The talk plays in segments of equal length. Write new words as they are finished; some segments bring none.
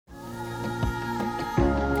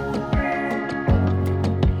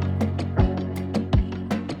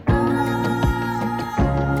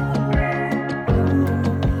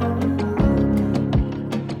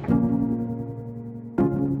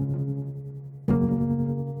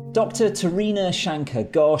Dr. Tarini Shankar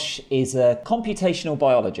Ghosh is a computational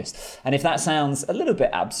biologist, and if that sounds a little bit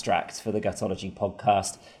abstract for the Gutology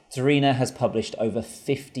podcast, Tarini has published over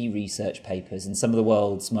 50 research papers in some of the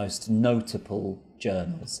world's most notable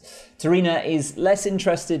journals. Tarini is less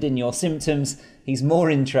interested in your symptoms, he's more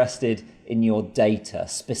interested in your data,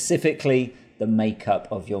 specifically the makeup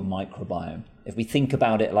of your microbiome. If we think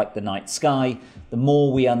about it like the night sky, the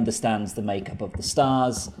more we understand the makeup of the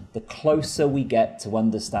stars, the closer we get to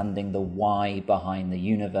understanding the why behind the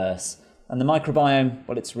universe. And the microbiome,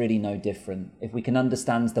 well, it's really no different. If we can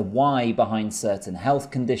understand the why behind certain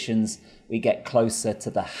health conditions, we get closer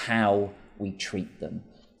to the how we treat them.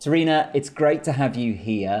 Tarini, it's great to have you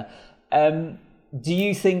here. Do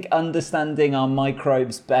you think understanding our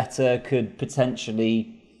microbes better could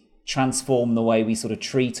potentially transform the way we sort of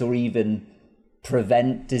treat or even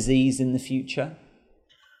prevent disease in the future?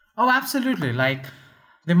 Oh, absolutely. Like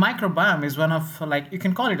the microbiome is one of, like, you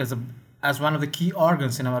can call it as one of the key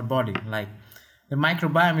organs in our body. Like the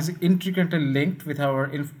microbiome is intricately linked with our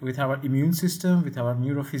immune system, with our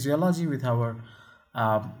neurophysiology, with our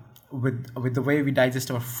with the way we digest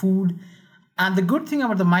our food. And the good thing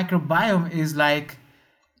about the microbiome is, like,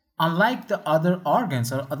 unlike the other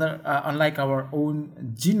organs or unlike our own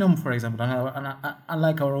genome, for example,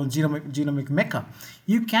 unlike our own genomic makeup,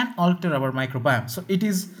 you can alter our microbiome. So it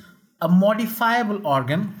is a modifiable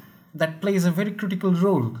organ that plays a very critical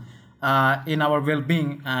role in our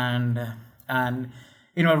well-being and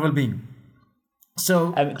in our well-being.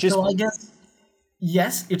 So I guess,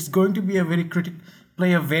 yes, it's going to be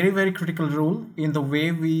play a very, very critical role in the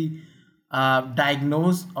way we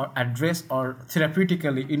diagnose or address or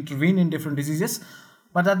therapeutically intervene in different diseases.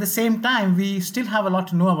 But at the same time, we still have a lot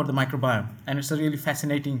to know about the microbiome, and it's a really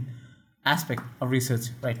fascinating aspect of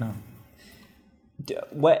research right now.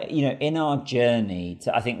 In our journey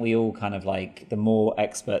I think we all kind of, like, the more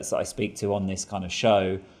experts that I speak to on this kind of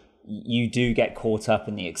show, you do get caught up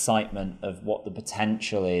in the excitement of what the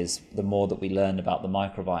potential is the more that we learn about the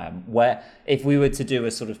microbiome. Where if we were to do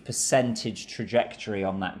a sort of percentage trajectory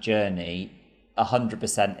on that journey,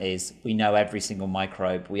 100% is we know every single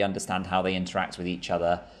microbe, we understand how they interact with each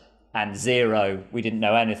other, and 0, we didn't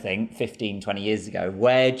know anything 15, 20 years ago.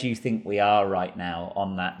 Where do you think we are right now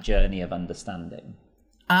on that journey of understanding?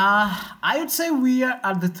 I would say we are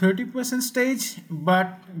at the 30% stage,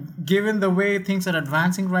 but given the way things are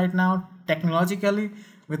advancing right now technologically,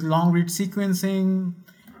 with long read sequencing,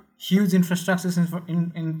 huge infrastructures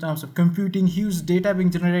in terms of computing, huge data being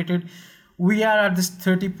generated, we are at this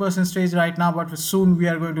 30% stage right now, but soon we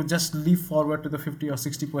are going to just leap forward to the 50 or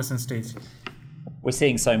 60% stage. We're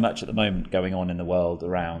seeing so much at the moment going on in the world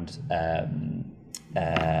around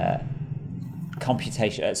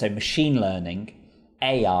computation, so machine learning,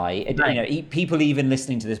 AI. Right. People even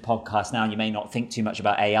listening to this podcast now, you may not think too much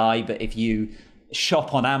about AI, but if you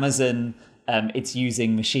shop on Amazon, it's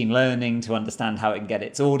using machine learning to understand how it can get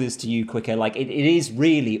its orders to you quicker. Like it is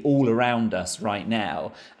really all around us right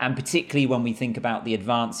now. And particularly when we think about the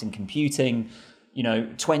advance in computing,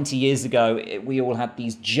 20 years ago, we all had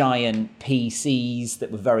these giant PCs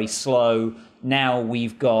that were very slow. Now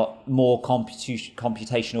we've got more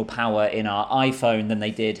computational power in our iPhone than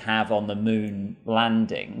they did have on the moon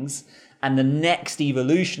landings. And the next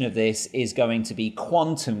evolution of this is going to be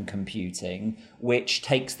quantum computing, which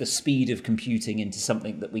takes the speed of computing into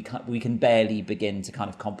something that we can barely begin to kind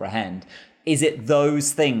of comprehend. Is it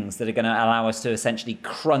those things that are going to allow us to essentially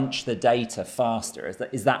crunch the data faster?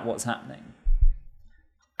 Is that what's happening?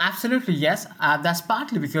 Absolutely, yes. That's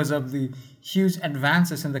partly because of the huge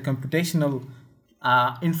advances in the computational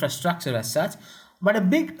infrastructure as such. But a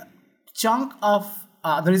big chunk of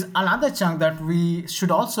there is another chunk that we should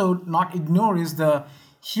also not ignore is the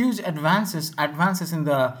huge advances in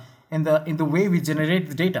the way we generate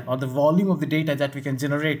the data, or the volume of the data that we can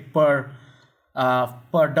generate per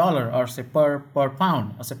dollar, or say per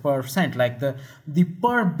pound, or say per cent. Like the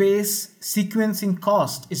per base sequencing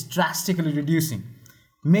cost is drastically reducing,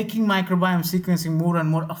 making microbiome sequencing more and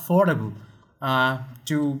more affordable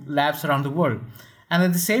to labs around the world. And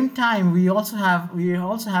at the same time, we also have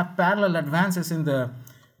parallel advances in the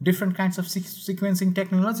different kinds of sequencing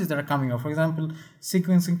technologies that are coming up. For example,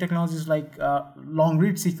 sequencing technologies like long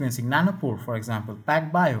read sequencing, nanopore, for example,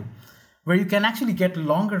 PacBio, where you can actually get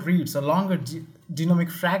longer reads or longer genomic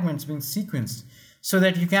fragments being sequenced, so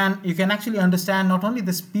that you can actually understand not only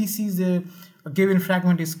the species a given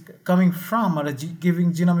fragment is coming from, or a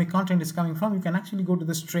given genomic content is coming from, you can actually go to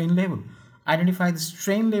the strain level, identify the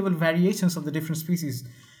strain level variations of the different species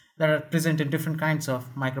that are present in different kinds of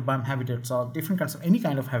microbiome habitats, or different kinds of any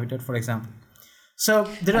kind of habitat, for example. So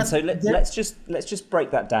there And are so let's just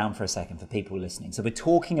break that down for a second for people listening. So we're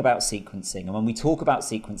talking about sequencing, and when we talk about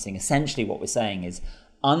sequencing, essentially what we're saying is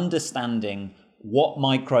understanding what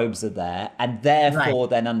microbes are there, and therefore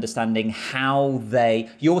then understanding how they.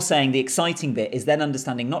 You're saying the exciting bit is then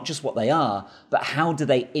understanding not just what they are, but how do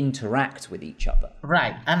they interact with each other.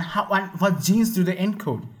 right, and what genes do they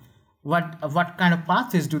encode? What kind of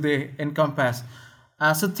pathways do they encompass?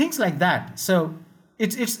 So things like that. So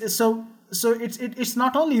it's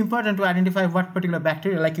not only important to identify what particular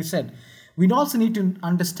bacteria, like you said, we also need to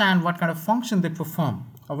understand what kind of function they perform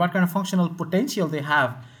or what kind of functional potential they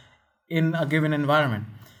have in a given environment.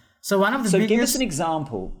 So one of the biggest... give us an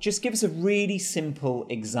example. Just give us a really simple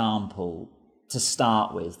example to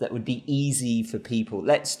start with that would be easy for people.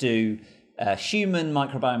 Let's do human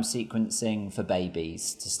microbiome sequencing for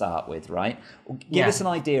babies to start with, right? Give us an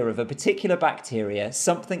idea of a particular bacteria,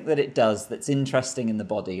 something that it does that's interesting in the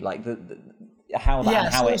body, like how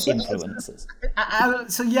it influences.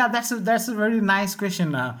 That's a very nice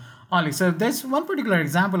question, Ollie. So there's one particular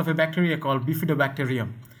example of a bacteria called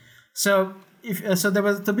Bifidobacterium. So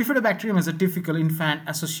the Bifidobacterium is a typical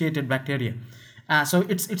infant-associated bacteria. So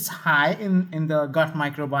it's high in the gut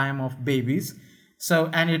microbiome of babies.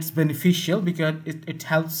 So, and it's beneficial because it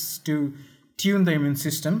helps to tune the immune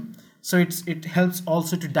system. So it helps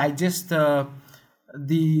also to digest the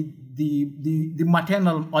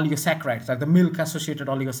maternal oligosaccharides, like the milk associated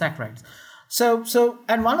oligosaccharides. So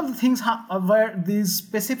and one of the things where these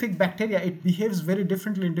specific bacteria, it behaves very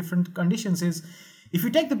differently in different conditions is, if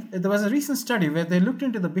you take there was a recent study where they looked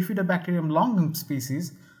into the Bifidobacterium longum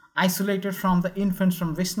species isolated from the infants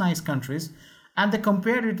from westernized countries, and they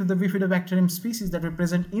compared it to the Bifidobacterium species that were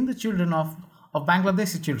present in the children of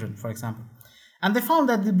Bangladeshi children, for example. And they found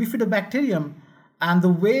that the Bifidobacterium and the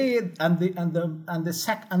way and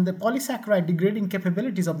the polysaccharide degrading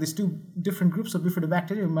capabilities of these two different groups of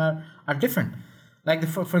Bifidobacterium are different. Like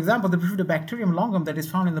for example, the Bifidobacterium longum that is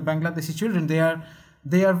found in the Bangladeshi children,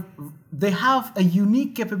 they have a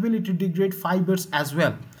unique capability to degrade fibers as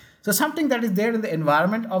well. So something that is there in the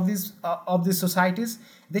environment of these societies,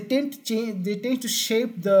 they tend to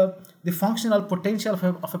shape the functional potential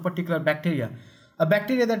of a particular bacteria. A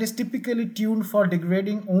bacteria that is typically tuned for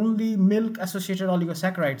degrading only milk-associated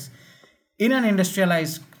oligosaccharides in an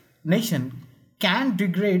industrialized nation can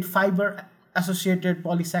degrade fiber-associated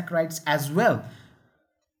polysaccharides as well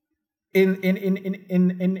in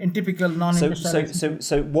typical non-industrialized.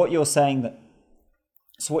 So what you're saying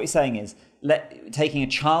is, taking a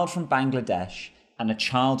child from Bangladesh and a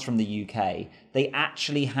child from the UK, they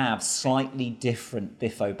actually have slightly different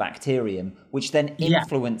bifidobacterium, which then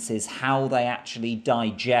influences how they actually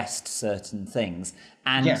digest certain things.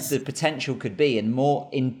 And the potential could be in more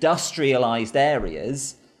industrialized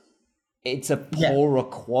areas, it's a poorer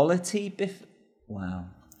quality Wow.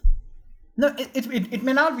 No, it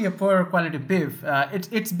may not be a poorer quality BIF.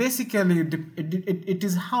 It's basically, it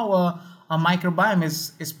is how a microbiome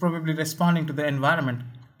is probably responding to the environment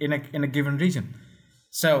in a given region.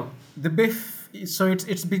 So the BIF, so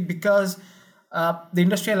it's big because the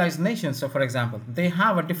industrialized nations, so for example, they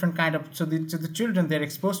have a different kind of, so the children, they're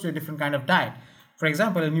exposed to a different kind of diet. For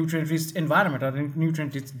example, a nutrient-rich environment or a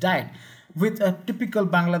nutrient-rich diet. With a typical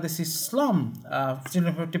Bangladeshi slum,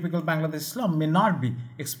 children from a typical Bangladeshi slum may not be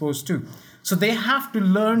exposed to. So they have to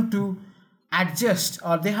learn to adjust,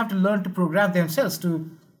 or they have to learn to program themselves to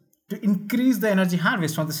increase the energy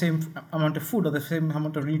harvest from the same amount of food or the same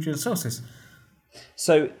amount of nutrient sources.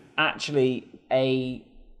 So actually, a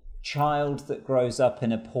child that grows up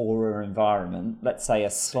in a poorer environment, let's say a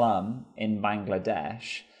slum in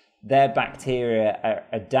Bangladesh, their bacteria are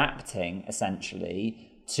adapting essentially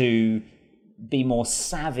to be more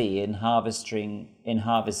savvy in harvesting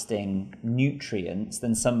nutrients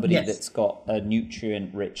than somebody that's got a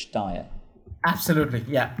nutrient-rich diet. Absolutely,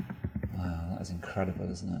 yeah. Wow, that is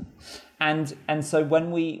incredible, isn't it? And so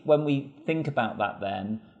when we think about that,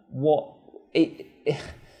 then what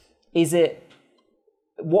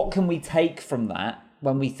can we take from that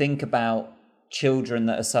when we think about children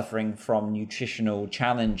that are suffering from nutritional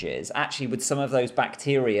challenges? Actually, would some of those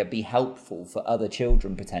bacteria be helpful for other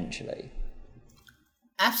children potentially?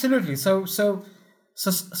 Absolutely. So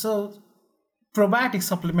probiotic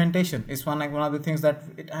supplementation is one of the things that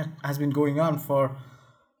it has been going on for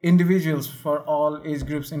individuals for all age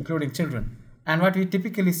groups, including children. And what we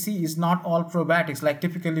typically see is not all probiotics. Like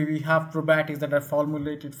typically we have probiotics that are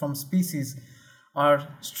formulated from species or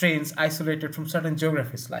strains isolated from certain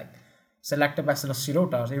geographies, like Lactobacillus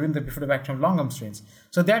cerotas, or even the Bifidobacterium longum strains.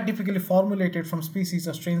 So they are typically formulated from species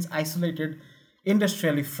or strains isolated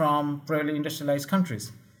industrially from probably industrialized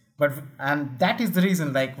countries. And that is the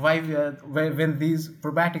reason, like, why when these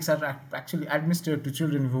probiotics are actually administered to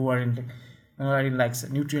children who are in like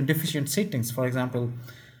nutrient deficient settings, for example,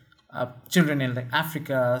 children in like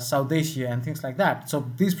Africa, South Asia, and things like that. So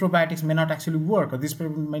these probiotics may not actually work, or these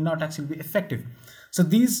may not actually be effective. So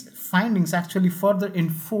these findings actually further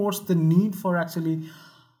enforce the need for actually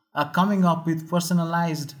coming up with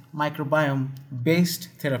personalized microbiome-based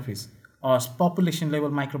therapies or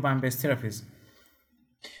population-level microbiome-based therapies.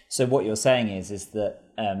 So what you're saying is that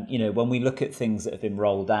when we look at things that have been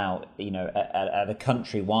rolled out, at a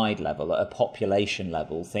countrywide level, at a population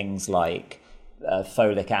level, things like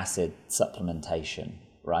folic acid supplementation,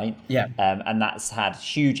 right? Yeah. And that's had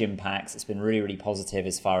huge impacts. It's been really, really positive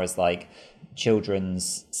as far as like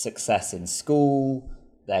children's success in school,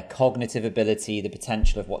 their cognitive ability, the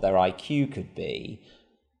potential of what their IQ could be.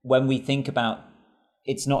 When we think about,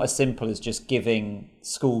 it's not as simple as just giving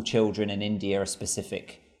school children in India a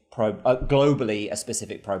specific globally a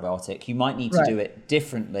specific probiotic. You might need to do it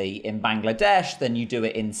differently in Bangladesh than you do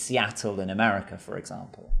it in Seattle in America, for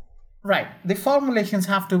example. Right. The formulations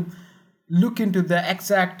have to look into the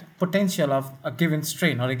exact potential of a given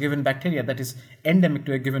strain or a given bacteria that is endemic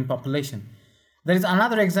to a given population. There is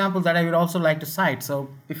another example that I would also like to cite. So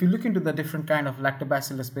if you look into the different kind of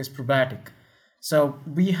lactobacillus-based probiotic, so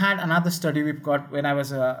we had another study we've got when I was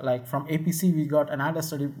from APC, we got another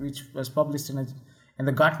study which was published in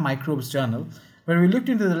the Gut Microbes Journal, where we looked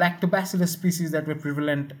into the lactobacillus species that were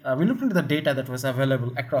prevalent. We looked into the data that was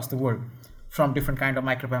available across the world from different kind of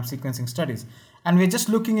microbiome sequencing studies. And we're just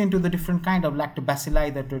looking into the different kind of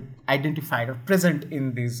lactobacilli that were identified or present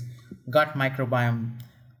in these gut microbiome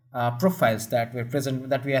profiles that were present,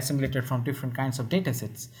 that we assimilated from different kinds of data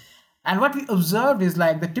sets. And what we observed is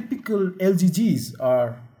like the typical LGGs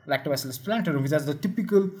or Lactobacillus plantarum, which is the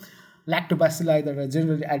typical lactobacilli that are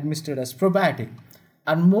generally administered as probiotic,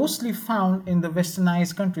 are mostly found in the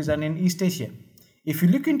westernized countries and in East Asia. If you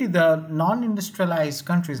look into the non-industrialized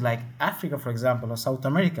countries like Africa, for example, or South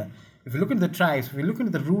America, if you look into the tribes, if you look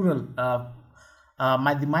into the rural, the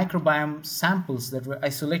microbiome samples that were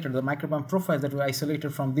isolated, the microbiome profiles that were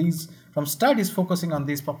isolated from studies focusing on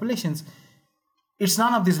these populations, it's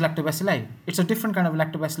none of these lactobacilli. It's a different kind of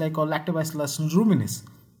lactobacilli called Lactobacillus ruminis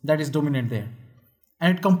that is dominant there.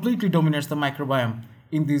 And it completely dominates the microbiome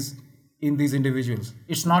in these individuals.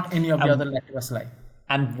 It's not any of the other lactobacilli.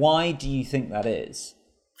 And why do you think that is?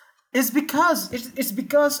 It's because I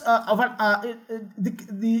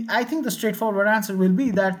think the straightforward answer will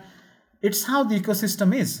be that it's how the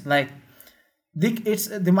ecosystem is. Like the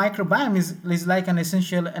microbiome is like an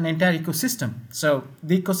entire ecosystem. So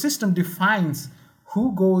the ecosystem defines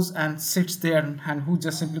who goes and sits there and who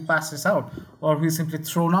just simply passes out or who is simply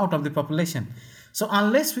thrown out of the population. So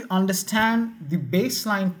unless we understand the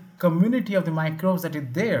baseline community of the microbes that is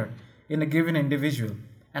there in a given individual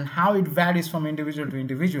and how it varies from individual to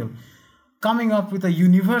individual, coming up with a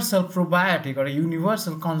universal probiotic or a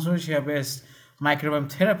universal consortia-based microbiome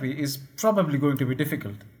therapy is probably going to be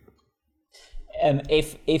difficult.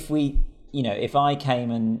 If I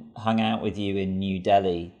came and hung out with you in New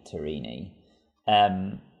Delhi, Tarini,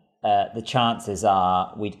 the chances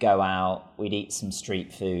are we'd go out, we'd eat some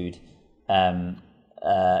street food.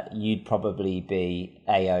 You'd probably be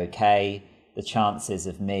A-OK. The chances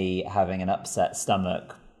of me having an upset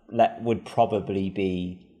stomach would probably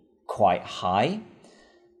be quite high.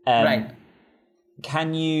 Right.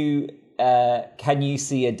 Can you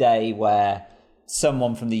see a day where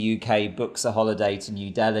someone from the UK books a holiday to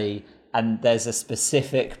New Delhi and there's a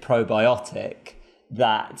specific probiotic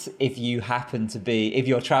that if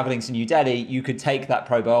you're traveling to New Delhi, you could take that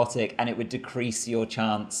probiotic and it would decrease your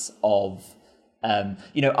chance of,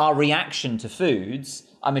 our reaction to foods,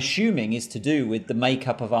 I'm assuming, is to do with the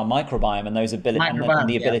makeup of our microbiome and those ability and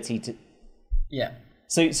the ability to. Yeah.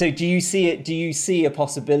 So do you see it? Do you see a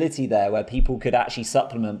possibility there where people could actually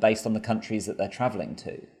supplement based on the countries that they're traveling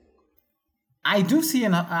to? I do see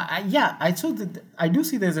I do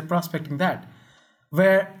see there's a prospect in that,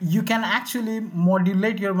 where you can actually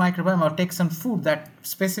modulate your microbiome or take some food that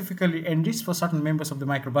specifically enriched for certain members of the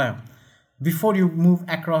microbiome before you move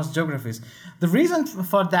across geographies. The reason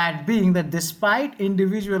for that being that despite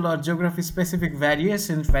individual or geography-specific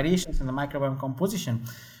variations in the microbiome composition,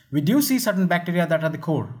 we do see certain bacteria that are the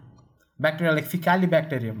core. Bacteria like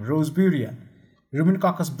Faecalibacterium, Roseburia,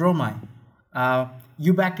 Ruminococcus bromi,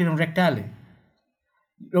 Eubacterium rectale,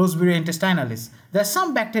 Roseburia intestinalis. There are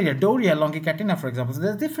some bacteria, Doria longicatina, for example. So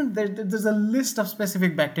there's a list of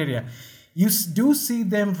specific bacteria. You do see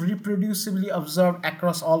them reproducibly observed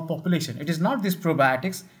across all population. It is not these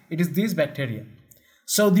probiotics, it is these bacteria.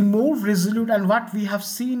 So the more resolute, and what we have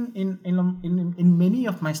seen in many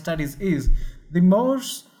of my studies is the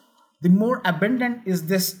more abundant is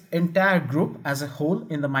this entire group as a whole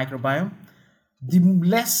in the microbiome, the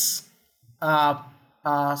less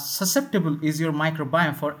susceptible is your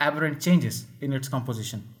microbiome for aberrant changes in its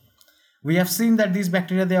composition. We have seen that these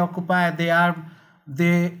bacteria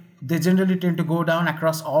they generally tend to go down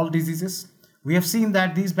across all diseases. We have seen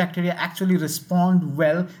that these bacteria actually respond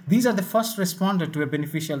well. These are the first responder to a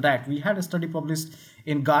beneficial diet. We had a study published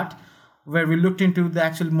in Gut where we looked into the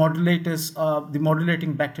actual modulators, the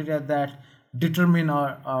modulating bacteria that determine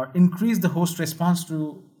or increase the host response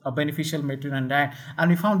to a beneficial Mediterranean diet.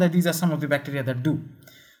 And we found that these are some of the bacteria that do.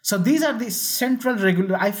 So these are the central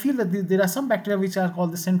regulators. I feel that there are some bacteria which are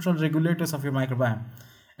called the central regulators of your microbiome.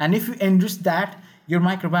 And if you enrich that, your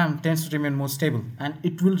microbiome tends to remain more stable, and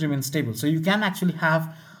it will remain stable. So you can actually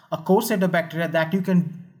have a core set of bacteria that you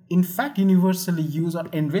can, in fact, universally use or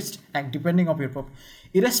enrich, depending on your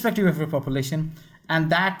irrespective of your population, and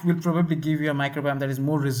that will probably give you a microbiome that is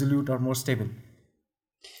more resolute or more stable.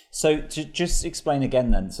 So to just explain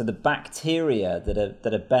again then, so the bacteria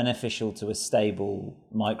that are beneficial to a stable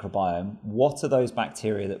microbiome, what are those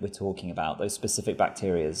bacteria that we're talking about, those specific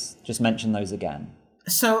bacteria? Just mention those again.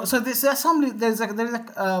 So there's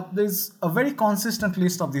a very consistent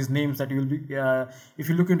list of these names that you will be if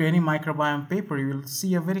you look into any microbiome paper, you will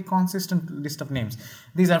see a very consistent list of names.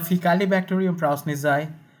 These are Faecalibacterium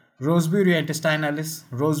prausnitzii, Roseburia intestinalis,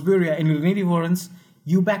 Roseburia inulinivorans,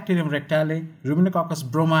 Eubacterium rectale, Ruminococcus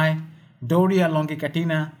bromai, Doria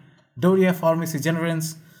longicatina, Doria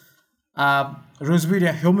formicigenerans,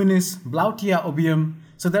 Roseburia hominis, Blautia obium.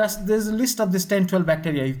 So there's a list of these 10-12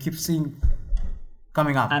 bacteria you keep seeing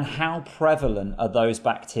coming up. And how prevalent are those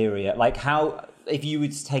bacteria? Like how, if you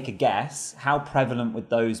would take a guess, how prevalent would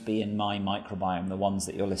those be in my microbiome, the ones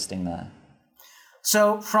that you're listing there?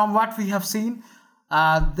 So from what we have seen,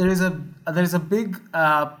 there is a big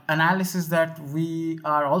analysis that we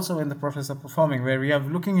are also in the process of performing, where we are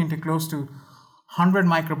looking into close to 100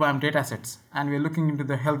 microbiome data sets, and we're looking into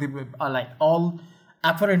the healthy, like all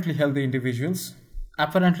apparently healthy individuals,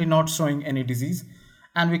 apparently not showing any disease.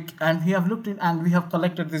 And we have looked in, and we have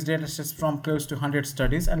collected these data sets from close to 100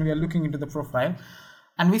 studies, and we are looking into the profile,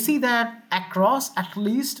 and we see that across at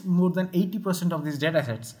least more than 80% of these data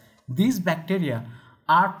sets, these bacteria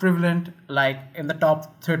are prevalent, like in the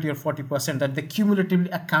top 30 or 40%, that they cumulatively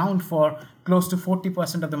account for close to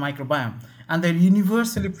 40% of the microbiome, and they're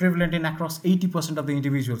universally prevalent in across 80% of the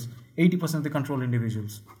individuals, 80% of the control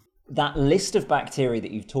individuals. That list of bacteria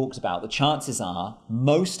that you've talked about, the chances are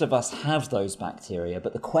most of us have those bacteria,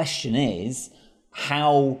 but the question is,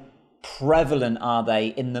 how prevalent are they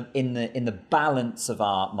in the balance of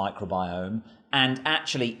our microbiome? And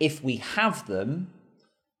actually, if we have them,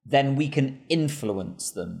 then we can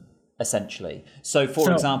influence them, essentially. So for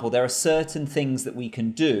example, there are certain things that we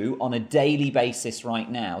can do on a daily basis right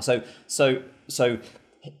now. So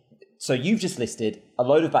you've just listed a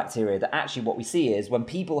load of bacteria that actually what we see is when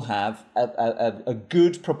people have a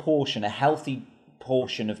good proportion, a healthy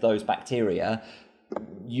portion of those bacteria,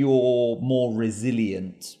 you're more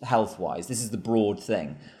resilient health-wise. This is the broad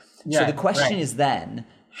thing. Yeah, so the question is then,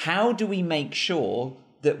 how do we make sure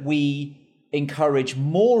that we encourage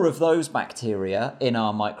more of those bacteria in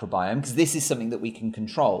our microbiome, because this is something that we can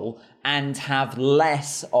control, and have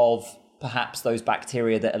less of perhaps those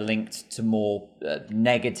bacteria that are linked to more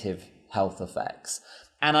negative health effects?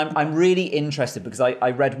 And I'm really interested because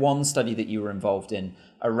I read one study that you were involved in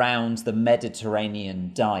around the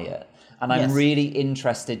Mediterranean diet. And I'm really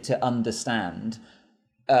interested to understand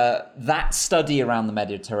that study around the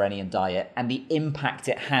Mediterranean diet and the impact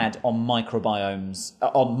it had on microbiomes,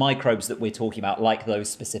 on microbes that we're talking about, like those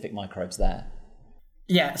specific microbes there.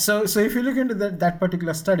 Yeah, so if you look into that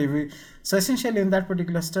particular study, essentially in that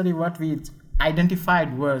particular study, what we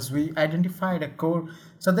identified a core.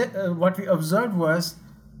 So what we observed was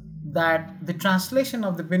that the translation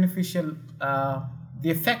of the beneficial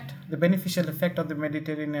effect of the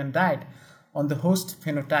Mediterranean diet on the host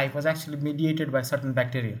phenotype was actually mediated by certain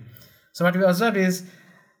bacteria. So what we observed is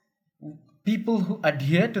people who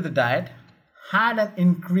adhered to the diet had an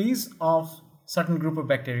increase of certain group of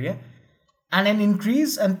bacteria, and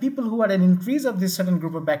people who had an increase of this certain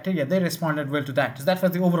group of bacteria, they responded well to that. So that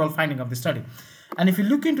was the overall finding of the study. And if you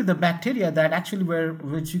look into the bacteria that actually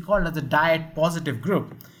which we call as the diet positive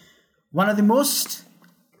group, one of the most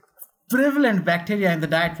prevalent bacteria in the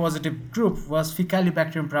diet positive group was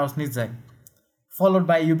Faecalibacterium prausnitzii, followed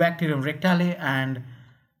by Eubacterium rectale and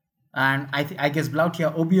I guess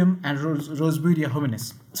Blautia obium and Roseburia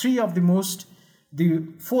hominis.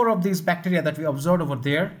 Four of these bacteria that we observed over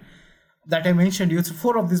there that I mentioned you,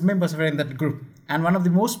 4 of these members were in that group. And one of the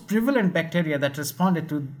most prevalent bacteria that responded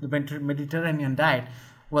to the Mediterranean diet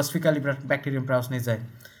was Faecalibacterium prausnitzii.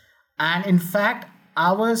 And in fact,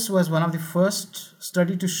 ours was one of the first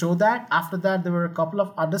study to show that. After that, there were a couple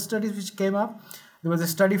of other studies which came up. There was a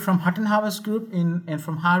study from Huttenhauer's group and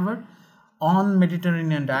from Harvard on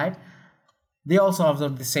Mediterranean diet. They also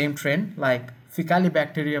observed the same trend, like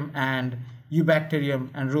Faecalibacterium and Eubacterium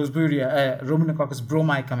and Ruminococcus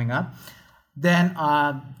bromai coming up. Then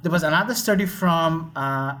there was another study from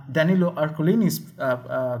Danilo Ercolini's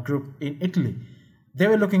group in Italy. They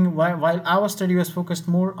were looking, while our study was focused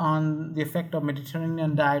more on the effect of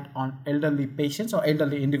Mediterranean diet on elderly patients or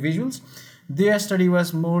elderly individuals, their study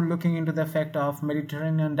was more looking into the effect of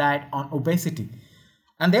Mediterranean diet on obesity.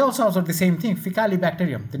 And they also observed the same thing,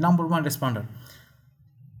 Faecalibacterium, the number 1 responder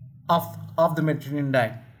of the Mediterranean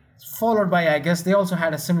diet. Followed by, I guess, they also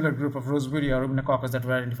had a similar group of Roseburia or Ruminococcus that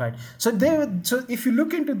were identified. So if you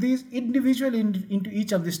look into these individually into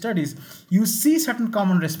each of these studies, you see certain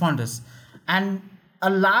common responders. And a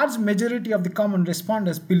large majority of the common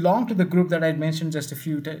responders belong to the group that I mentioned just a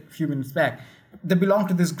few minutes back. They belong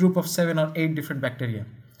to this group of 7 or 8 different bacteria.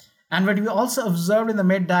 And what we also observed in the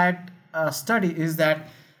Med Diet study is that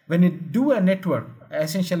when you do a network,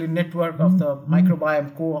 essentially network of the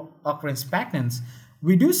microbiome co-occurrence patterns,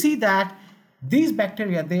 we do see that these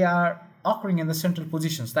bacteria, they are occurring in the central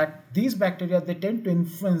positions, that these bacteria, they tend to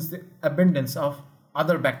influence the abundance of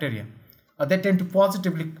other bacteria, or they tend to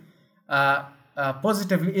positively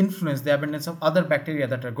influence the abundance of other bacteria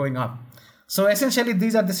that are going up. So essentially,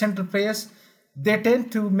 these are the central players. They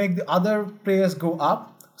tend to make the other players go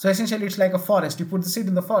up. So essentially, it's like a forest. You put the seed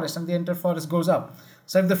in the forest and the entire forest goes up.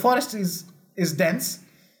 So if the forest is dense,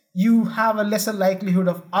 you have a lesser likelihood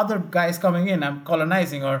of other guys coming in and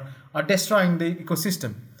colonizing or destroying the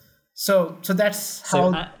ecosystem. So that's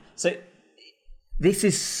how... So this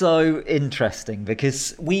is so interesting,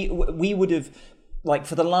 because we would have, like,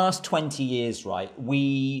 for the last 20 years, right,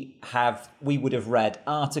 we would have read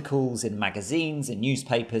articles in magazines, in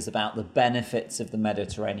newspapers about the benefits of the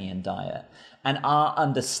Mediterranean diet. And our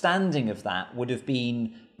understanding of that would have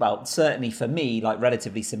been, well, certainly for me, like,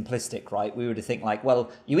 relatively simplistic, right? We would think like,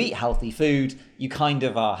 well, you eat healthy food, you kind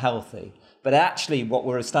of are healthy. But actually what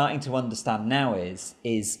we're starting to understand now is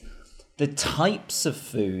the types of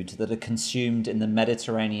food that are consumed in the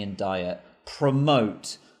Mediterranean diet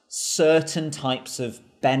promote certain types of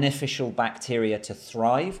beneficial bacteria to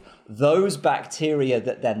thrive. Those bacteria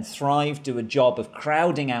that then thrive do a job of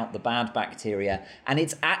crowding out the bad bacteria, and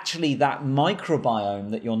it's actually that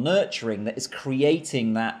microbiome that you're nurturing that is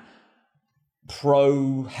creating that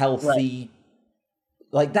pro-healthy,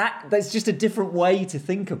 like that. That's just a different way to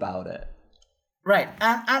think about it. Right,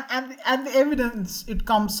 and the evidence, it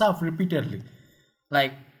comes up repeatedly.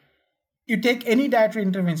 Like, you take any dietary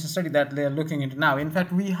intervention study that they're looking into now. In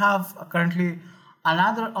fact, we have currently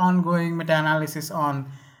another ongoing meta-analysis on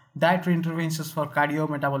dietary interventions for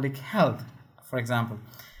cardiometabolic health, for example.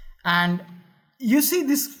 And you see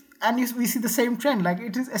this, and we see the same trend. Like,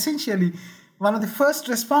 it is essentially one of the first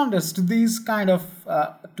responders to these kind of,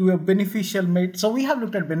 to a beneficial, so we have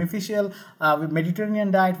looked at beneficial with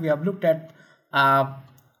Mediterranean diet, we have looked at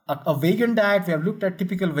a vegan diet, we have looked at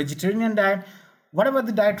typical vegetarian diet. Whatever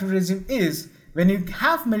the dietary regime is, when you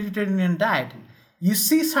have Mediterranean diet, you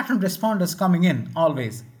see certain responders coming in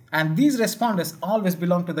always. And these responders always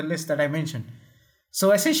belong to the list that I mentioned.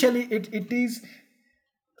 So essentially, it is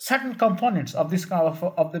certain components of this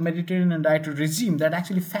of the Mediterranean dietary regime that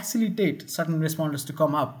actually facilitate certain responders to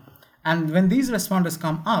come up. And when these responders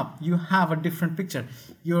come up, you have a different picture.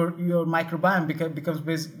 Your microbiome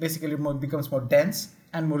becomes more dense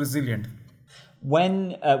and more resilient.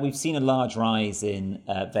 When we've seen a large rise in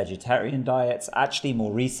vegetarian diets, actually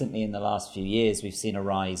more recently in the last few years, we've seen a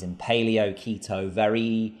rise in paleo, keto,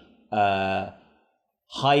 very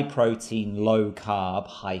high protein, low carb,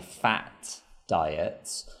 high fat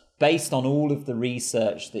diets. Based on all of the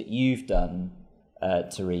research that you've done,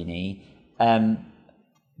 Tarini,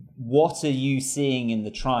 what are you seeing in the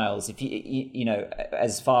trials? If you know,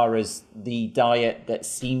 as far as the diet that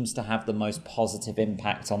seems to have the most positive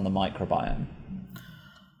impact on the microbiome?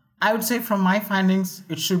 I would say from my findings,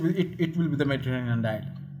 it will be the Mediterranean diet.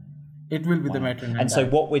 It will be the Mediterranean diet. And so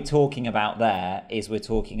what we're talking about there is we're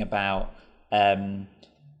talking about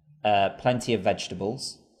plenty of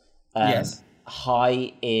vegetables. Yes.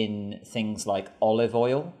 High in things like olive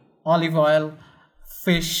oil,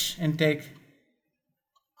 fish intake,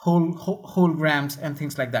 whole grams and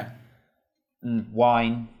things like that.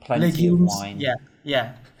 Wine, plenty legumes, of wine.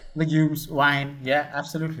 Yeah. Legumes, wine, yeah,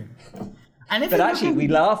 absolutely. And but actually, we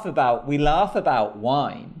laugh about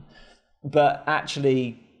wine, but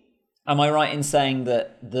actually, am I right in saying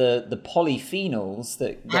that the polyphenols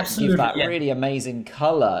that give that really amazing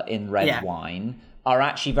color in red wine are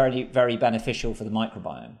actually very, very beneficial for the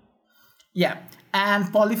microbiome? Yeah, and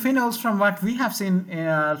polyphenols, from what we have seen,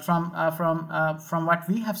 from what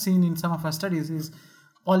we have seen in some of our studies, is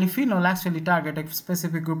polyphenol actually target a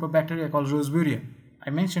specific group of bacteria called Roseburia.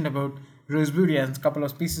 I mentioned about Roseburia and a couple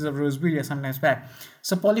of species of Roseburia sometimes back.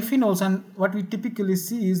 So polyphenols, and what we typically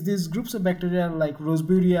see is these groups of bacteria like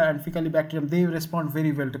Roseburia and Faecalibacterium, they respond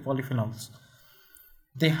very well to polyphenols.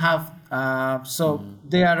 They have,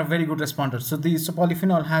 they are a very good responder. So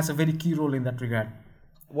polyphenol has a very key role in that regard.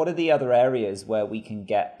 What are the other areas where we can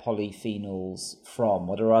get polyphenols from?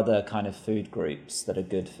 What are other kind of food groups that are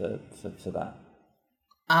good for that?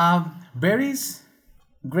 Berries,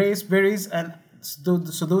 grapes, berries, and so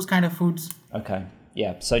those kind of foods. Okay,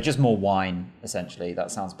 yeah. So just more wine, essentially.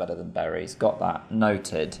 That sounds better than berries. Got that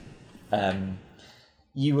noted.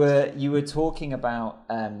 You were talking about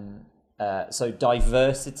so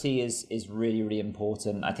diversity is really, really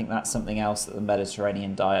important. I think that's something else that the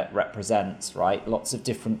Mediterranean diet represents, right? Lots of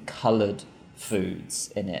different coloured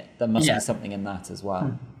foods in it. There must be something in that as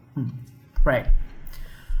well. Right.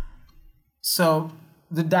 So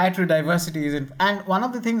the dietary diversity is and one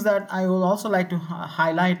of the things that I would also like to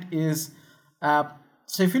highlight is, so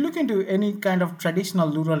if you look into any kind of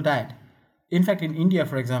traditional rural diet, in fact, in India,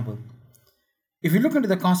 for example, if you look into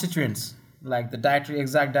the constituents, like the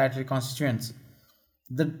exact dietary constituents,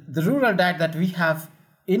 the rural diet that we have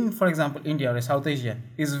in, for example, India or South Asia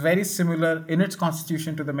is very similar in its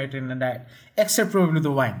constitution to the Mediterranean diet, except probably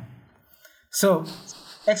the wine. So,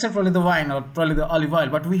 except probably the wine or probably the olive oil,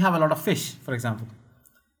 but we have a lot of fish, for example.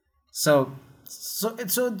 So from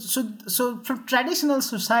traditional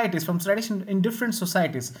societies, in different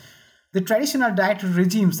societies, the traditional dietary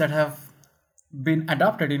regimes that have been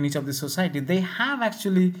adopted in each of the society, they have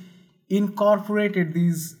actually incorporated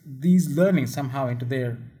these learnings somehow into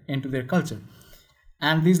their culture.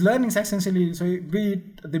 And these learnings essentially, so be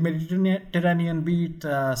it the Mediterranean, be it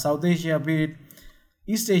South Asia, be it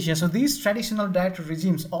East Asia, so these traditional dietary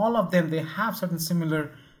regimes, all of them, they have certain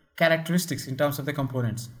similar characteristics in terms of the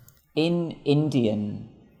components. In Indian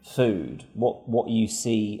food, what you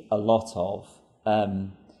see a lot of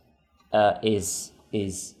is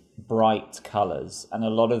bright colours, and a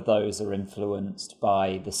lot of those are influenced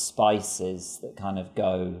by the spices that kind of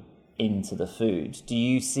go into the food. Do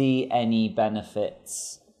you see any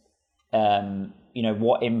benefits?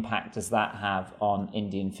 What impact does that have on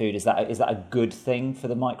Indian food? Is that a good thing for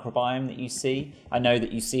the microbiome that you see? I know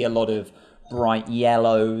that you see a lot of bright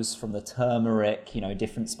yellows from the turmeric,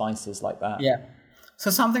 different spices like that. Yeah.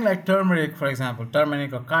 So something like turmeric, for example,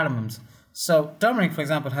 turmeric or cardamoms. So turmeric, for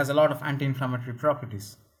example, has a lot of anti-inflammatory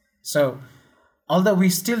properties. So although we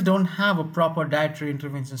still don't have a proper dietary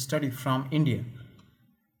intervention study from India,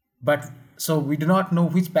 but so we do not know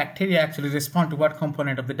which bacteria actually respond to what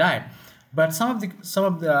component of the diet. But some of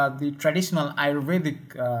the traditional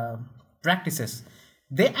Ayurvedic practices,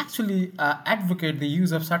 they actually advocate the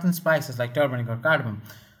use of certain spices like turmeric or cardamom,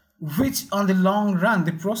 which on the long run,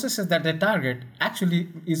 the processes that they target actually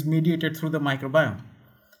is mediated through the microbiome.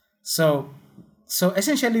 So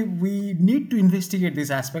essentially, we need to investigate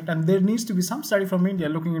this aspect, and there needs to be some study from India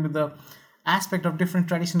looking into the aspect of different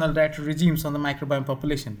traditional dietary regimes on the microbiome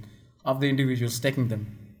population of the individuals taking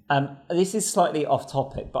them. This is slightly off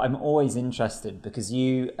topic, but I'm always interested because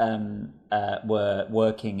you were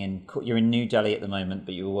working you're in New Delhi at the moment,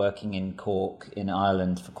 but you were working in Cork in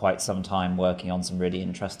Ireland for quite some time, working on some really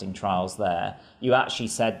interesting trials there. You actually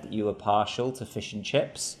said that you were partial to fish and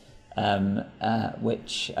chips,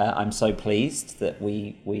 which I'm so pleased that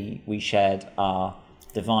we shared our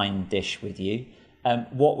divine dish with you.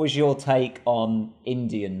 What was your take on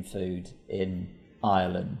Indian food in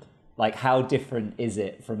Ireland? Like, how different is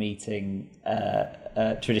it from eating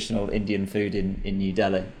traditional Indian food in New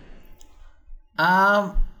Delhi?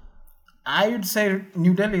 I would say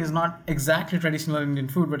New Delhi is not exactly traditional Indian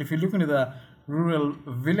food, but if you look into the rural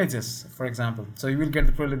villages, for example, so you will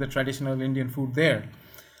get probably the traditional Indian food there.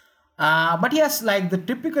 But yes, like the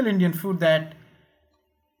typical Indian food that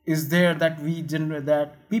is there that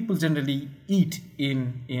people generally eat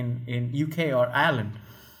in UK or Ireland,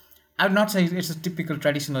 I would not say it's a typical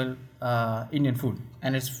traditional Indian food,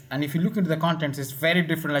 and if you look into the contents, it's very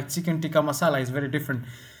different. Like chicken tikka masala is very different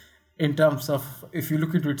in terms of if you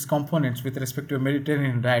look into its components with respect to a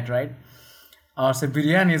Mediterranean diet, right? Or say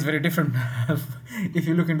biryani is very different. If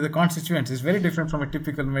you look into the constituents, it's very different from a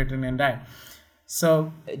typical Mediterranean diet.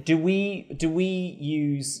 So do we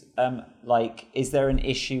use is there an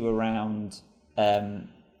issue around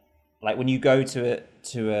like when you go to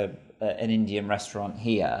an Indian restaurant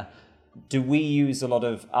here, do we use a lot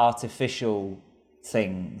of artificial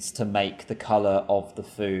things to make the color of the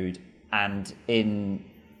food? And in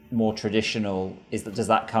more traditional, does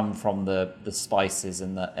that come from the spices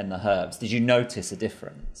and the herbs? Did you notice a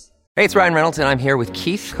difference? Hey, it's Ryan Reynolds, and I'm here with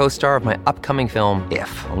Keith, co-star of my upcoming film,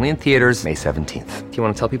 If, only in theaters May 17th. Do you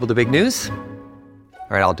want to tell people the big news?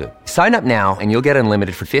 All right, I'll do it. Sign up now and you'll get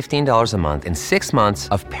unlimited for $15 a month and 6 months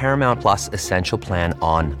of Paramount Plus Essential Plan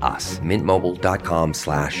on us.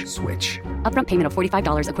 MintMobile.com/switch. Upfront payment of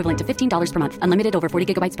 $45 equivalent to $15 per month. Unlimited over 40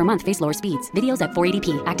 gigabytes per month. Face lower speeds. Videos at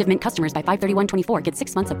 480p. Active Mint customers by 531.24 get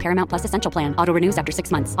 6 months of Paramount Plus Essential Plan. Auto renews after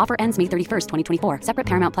 6 months. Offer ends May 31st, 2024. Separate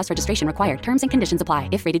Paramount Plus registration required. Terms and conditions apply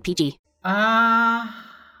if rated PG. I'm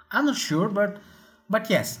not sure, but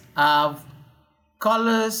yes.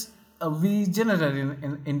 Colors. We generally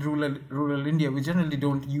in rural India, we generally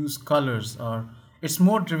don't use colors, or it's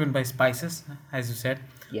more driven by spices, as you said.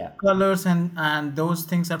 Yeah. Colors and those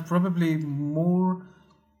things are probably more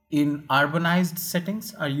in urbanized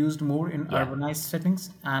settings, are used more in urbanized settings,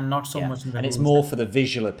 and not so much in the and it's rural more for the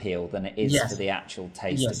visual appeal than it is for the actual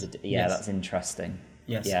taste of the. That's interesting.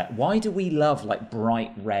 Yes. Yeah. Why do we love like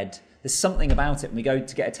bright red? There's something about it when we go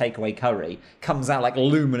to get a takeaway curry, comes out like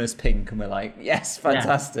luminous pink, and we're like, yes,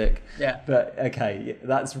 fantastic. Yeah. But okay,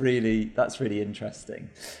 that's really interesting.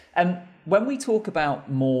 When we talk about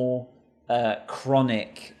more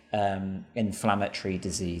chronic inflammatory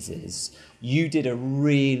diseases, you did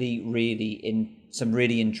some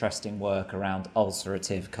really interesting work around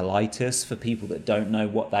ulcerative colitis. For people that don't know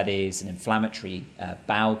what that is, an inflammatory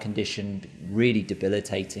bowel condition, really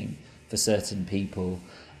debilitating for certain people.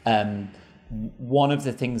 One of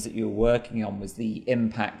the things that you were working on was the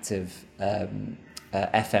impact of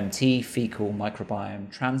FMT, fecal microbiome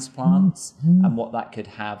transplants, and what that could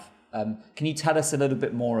have. Can you tell us a little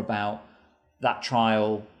bit more about that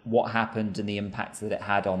trial, what happened, and the impact that it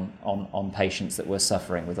had on patients that were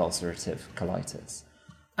suffering with ulcerative colitis?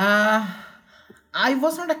 I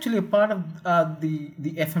was not actually a part of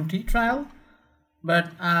the FMT trial.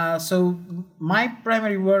 But so my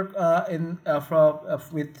primary work on ulcerative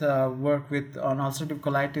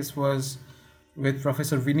colitis was with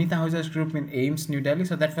Professor Vinita Ahuja's group in AIIMS, New Delhi.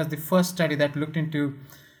 So that was the first study that looked into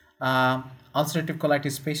ulcerative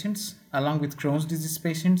colitis patients along with Crohn's disease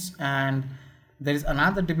patients, and there is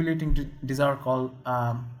another debilitating disorder called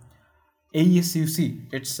ASUC.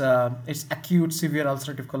 It's acute severe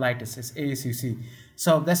ulcerative colitis. It's ASUC.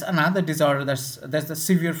 So that's another disorder. That's the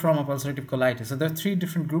severe form of ulcerative colitis. So there are 3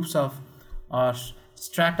 different groups of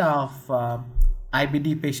strata of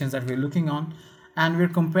IBD patients that we're looking on, and we're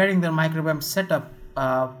comparing their microbiome setup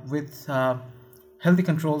with healthy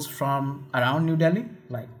controls from around New Delhi,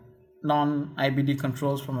 like non-IBD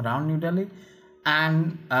controls from around New Delhi,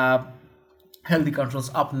 and healthy controls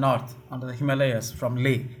up north under the Himalayas from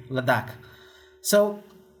Leh, Ladakh. So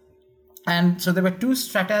there were 2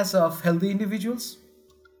 stratas of healthy individuals.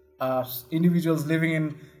 Individuals living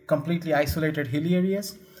in completely isolated hilly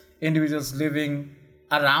areas, individuals living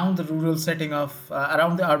around the rural setting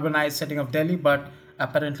around the urbanized setting of Delhi, but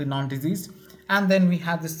apparently non-diseased. And then we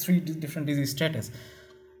had these 3 different disease status.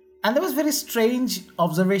 And there was very strange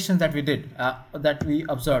observations that we did, that we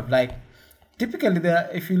observed. Like typically,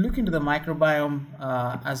 if you look into the microbiome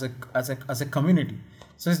as a community,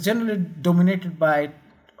 so it's generally dominated by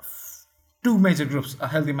 2 major groups, a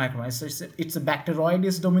healthy microbiome. So it's a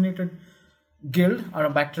Bacteroides dominated guild, or a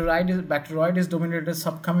Bacteroides dominated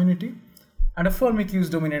subcommunity, and a Firmicutes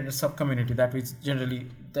dominated subcommunity. That is generally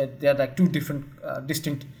that they are like 2 different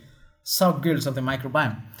distinct sub guilds of the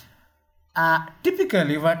microbiome.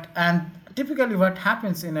 Typically what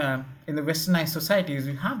happens in the westernized society is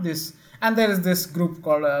we have this, and there is this group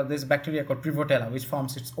called this bacteria called Prevotella, which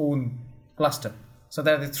forms its own cluster. So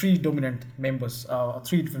there are the 3 dominant members,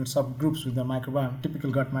 3 different subgroups with the microbiome, typical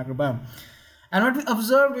gut microbiome. And what we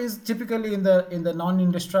observe is typically in the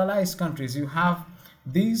non-industrialized countries, you have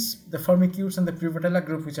the Firmicutes and the Prevotella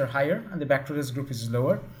group, which are higher, and the Bacteroides group is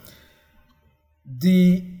lower.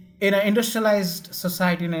 In an industrialized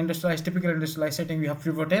society, typical industrialized setting, we have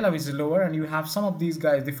Prevotella, which is lower, and you have some of these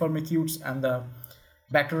guys, the Firmicutes and the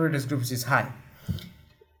Bacteroides group, which is high.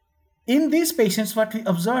 In these patients, what we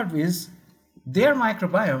observed is their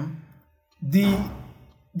microbiome,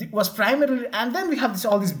 was primarily, and then we have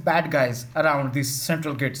all these bad guys around these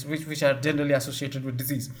central gates, which are generally associated with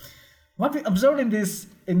disease. What we observed the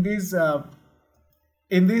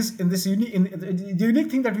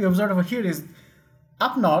unique thing that we observed over here is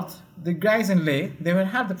up north, the guys in Leh, they will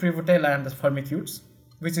have the Prevotella and the Firmicutes,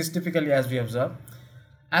 which is typically as we observe.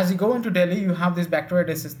 As you go into Delhi, you have these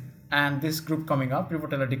Bacteroides and this group coming up,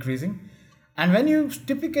 Prevotella decreasing. And when you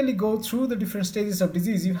typically go through the different stages of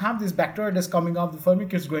disease, you have this Bacteroides coming up, the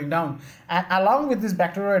Firmicutes going down. And along with this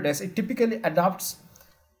Bacteroides, it typically adopts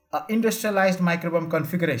industrialized microbiome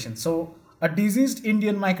configuration. So a diseased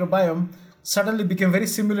Indian microbiome suddenly became very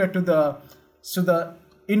similar to the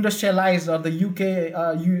industrialized or the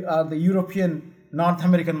the European North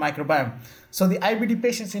American microbiome. So the IBD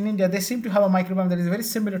patients in India, they seem to have a microbiome that is very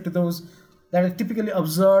similar to those that are typically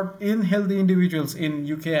observed in healthy individuals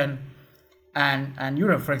in UK and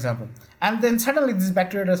Europe, for example. And then suddenly this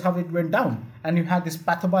Bacteroides, how it went down, and you had this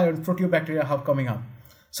Pathobio and Proteobacteria hub coming up.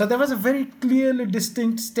 So there was a very clearly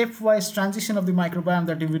distinct stepwise transition of the microbiome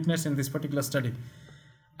that we witnessed in this particular study.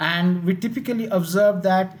 And we typically observe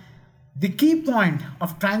that the key point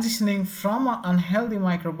of transitioning from an unhealthy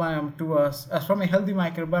microbiome from a healthy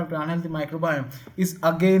microbiome to an unhealthy microbiome is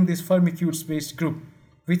again this Firmicutes-based group,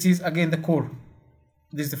 which is again the core.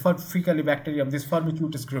 This is the Faecalibacterium, this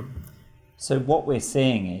Firmicutes group. So what we're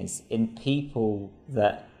seeing is in people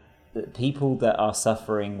that are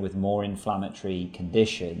suffering with more inflammatory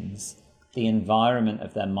conditions, the environment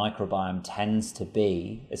of their microbiome tends to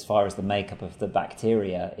be, as far as the makeup of the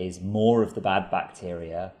bacteria, is more of the bad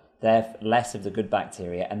bacteria, less of the good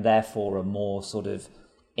bacteria, and therefore a more sort of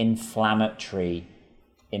inflammatory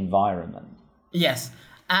environment. Yes,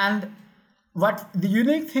 and what the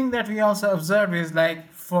unique thing that we also observe is,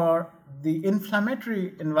 like, for the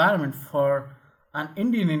inflammatory environment for an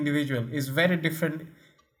Indian individual is very different,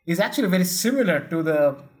 is actually very similar to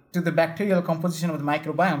the bacterial composition of the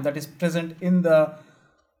microbiome that is present in the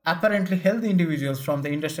apparently healthy individuals from the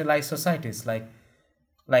industrialized societies, like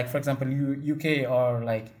for example UK or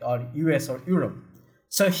US or Europe.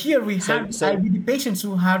 So here we have IBD patients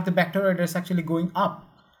who have the Bacteroides actually going up,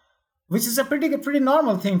 which is a pretty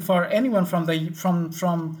normal thing for anyone from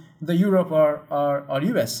the Europe or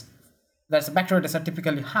US. That's the Bacteroides are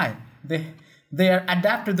typically high. They are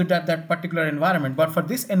adapted to that particular environment. But for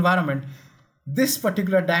this environment, this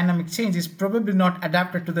particular dynamic change is probably not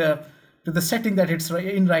adapted to the setting that it's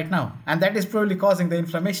in right now, and that is probably causing the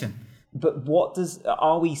inflammation. But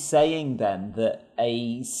are we saying then that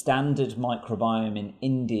a standard microbiome in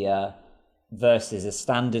India versus a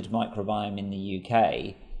standard microbiome in the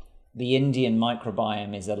UK, the Indian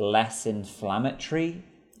microbiome is a less inflammatory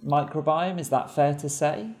microbiome? Is that fair to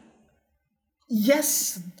say?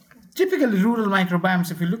 Yes. Typically rural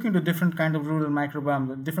microbiomes, if you look into different kind of rural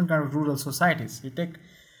microbiome, different kind of rural societies, you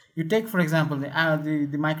take for example the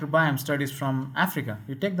microbiome studies from Africa,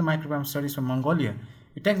 you take the microbiome studies from Mongolia,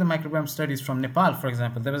 you take the microbiome studies from Nepal, for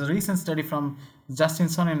example. There was a recent study from Justin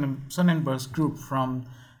Sonnenberg's group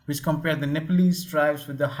which compared the Nepalese tribes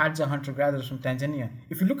with the Hadza hunter-gatherers from Tanzania.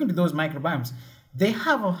 If you look into those microbiomes, they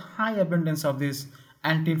have a high abundance of this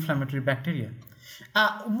anti-inflammatory bacteria.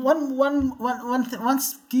 One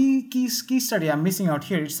key study I'm missing out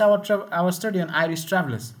here. It's our study on Irish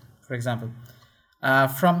travelers, for example,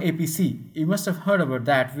 from APC. You must have heard about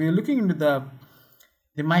that. We're looking into the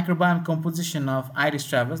microbiome composition of Irish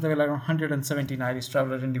travelers. There were like 117 Irish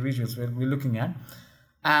traveler individuals we're looking at,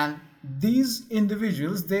 and these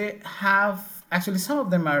individuals, they have actually, some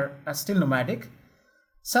of them are still nomadic,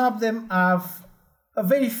 some of them have. A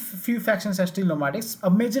very few factions are still nomadics. A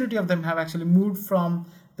majority of them have actually moved from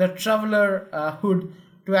the traveler hood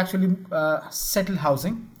to actually settled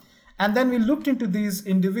housing. And then we looked into these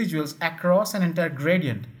individuals across an entire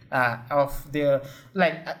gradient of their,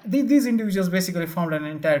 these individuals basically formed an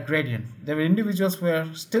entire gradient. There were individuals who were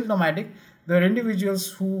still nomadic. There were individuals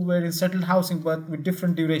who were in settled housing but with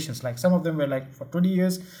different durations. Like some of them were like for 20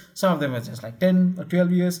 years, some of them were just like 10 or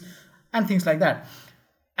 12 years and things like that.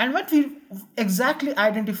 And what we exactly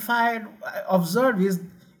observed is,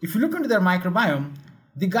 if you look into their microbiome,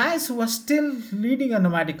 the guys who were still leading a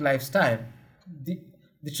nomadic lifestyle, the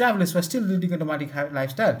travelers who are still leading a nomadic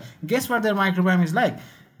lifestyle, guess what their microbiome is like?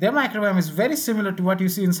 Their microbiome is very similar to what you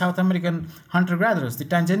see in South American hunter-gatherers, the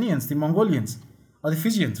Tanzanians, the Mongolians, or the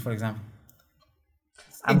Fijians, for example.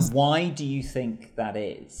 And why do you think that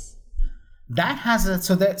is? That has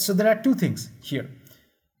so there are two things here.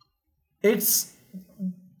 It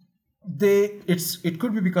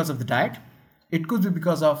could be because of the diet. It could be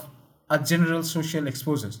because of a general social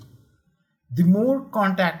exposures. The more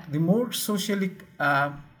contact, the more socially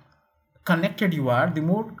connected you are, the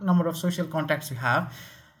more number of social contacts you have,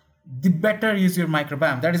 the better is your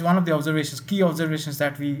microbiome. That is one of the key observations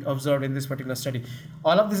that we observed in this particular study.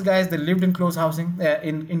 All of these guys, they lived in closed housing,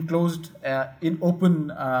 in open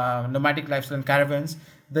nomadic lifestyle and caravans.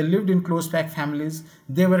 They lived in close packed families.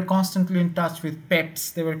 They were constantly in touch with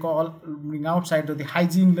pets. They were calling outside. The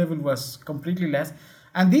hygiene level was completely less.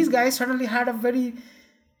 And these guys suddenly had a very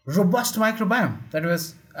robust microbiome. That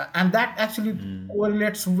was, and that actually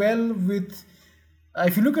correlates well with.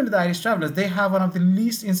 If you look into the Irish travelers, they have one of the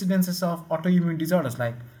least incidences of autoimmune disorders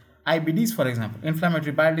like IBDs, for example,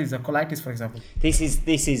 inflammatory bowel disease, or colitis, for example. This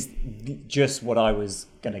is just what I was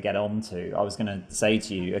going to get on to. I was going to say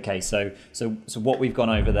to you, okay, so what we've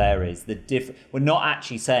gone over there is we're not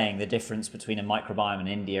actually saying the difference between a microbiome in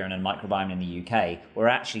India and a microbiome in the UK. We're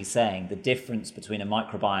actually saying the difference between a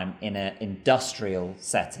microbiome in an industrial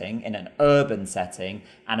setting, in an urban setting,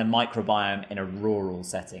 and a microbiome in a rural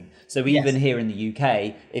setting. So even here in the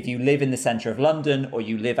UK, if you live in the centre of London or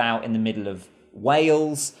you live out in the middle of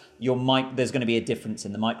Wales, there's going to be a difference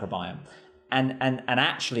in the microbiome, and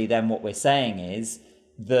actually then what we're saying is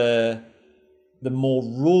the more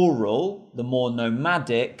rural, the more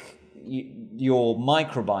nomadic your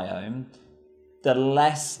microbiome, the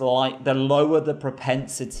lower the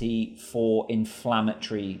propensity for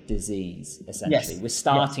inflammatory disease. Essentially, we're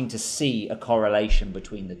starting to see a correlation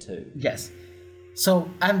between the two. Yes.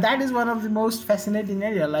 So, and that is one of the most fascinating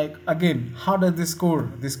area. Like, again, how does this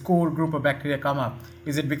core group of bacteria come up?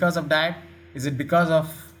 Is it because of diet? Is it because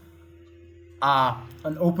of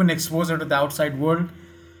an open exposure to the outside world?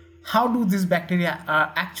 How do these bacteria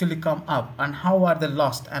actually come up, and how are they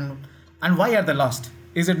lost, and why are they lost?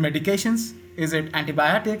 Is it medications? Is it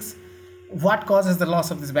antibiotics? What causes the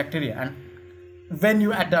loss of this bacteria? And when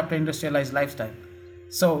you adapt an industrialized lifestyle,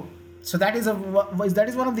 so that is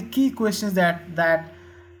one of the key questions that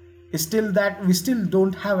we still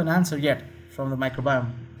don't have an answer yet from the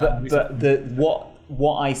microbiome. But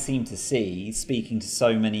what I seem to see, speaking to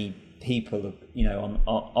so many people,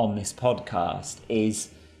 on this podcast, is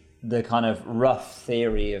the kind of rough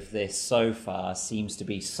theory of this so far seems to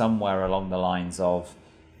be somewhere along the lines of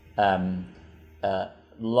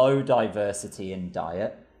low diversity in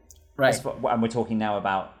diet, right? And we're talking now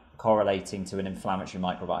about correlating to an inflammatory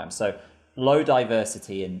microbiome. So low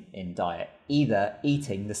diversity in diet, either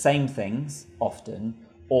eating the same things often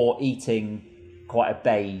or eating quite a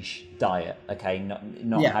beige diet, okay?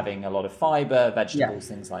 Not having a lot of fiber, vegetables,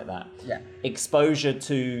 things like that. Yeah. Exposure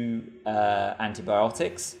to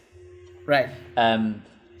antibiotics. Right.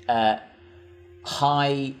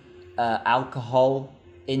 High alcohol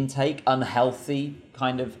intake, unhealthy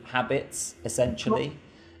kind of habits, essentially.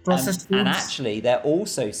 Processed foods. And actually, there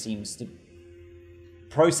also seems to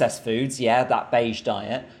processed foods, that beige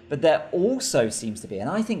diet, but there also seems to be, and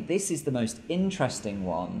I think this is the most interesting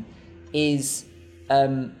one, is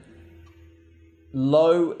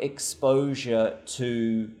low exposure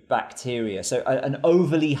to bacteria. So an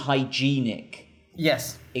overly hygienic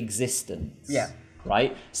existence. Yeah.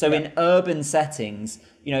 Right? So in urban settings,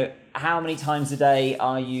 how many times a day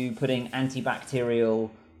are you putting antibacterial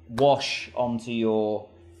wash onto your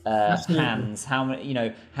hands? How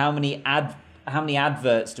many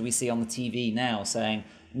adverts do we see on the TV now saying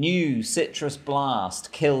new citrus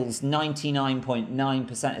blast kills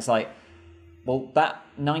 99.9%? It's like, well, that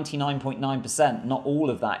 99.9%, not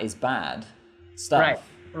all of that is bad stuff,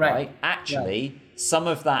 right? Actually, some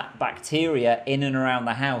of that bacteria in and around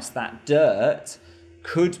the house, that dirt,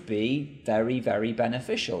 could be very, very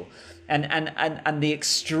beneficial. And the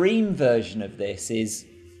extreme version of this is,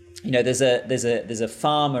 there's a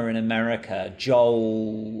farmer in America,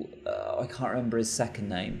 Joel, I can't remember his second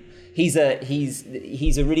name. He's a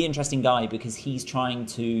really interesting guy because he's trying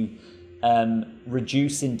to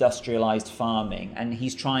reduce industrialized farming, and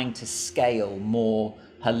he's trying to scale more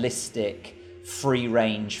holistic,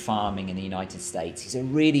 free-range farming in the United States. He's a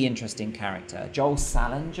really interesting character. Joel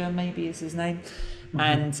Salinger, maybe is his name.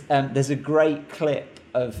 Mm-hmm. And there's a great clip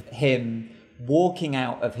of him walking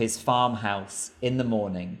out of his farmhouse in the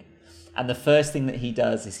morning, and the first thing that he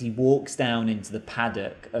does is he walks down into the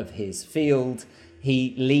paddock of his field.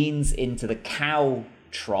 He leans into the cow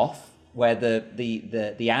trough where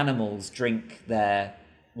the animals drink their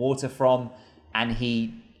water from, and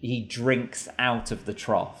he drinks out of the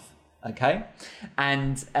trough. Okay,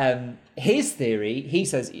 and his theory, he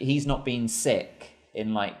says he's not been sick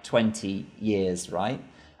in like 20 years, right?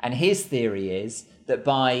 And his theory is that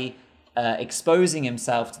by exposing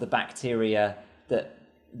himself to the bacteria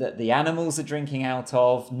that the animals are drinking out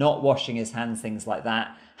of, not washing his hands, things like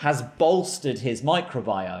that, has bolstered his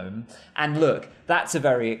microbiome. And look, that's a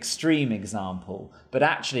very extreme example. But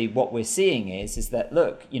actually what we're seeing is that,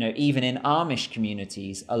 look, even in Amish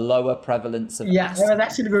communities, a lower prevalence of asthma. I was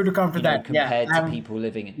actually going to come to that. Compared to people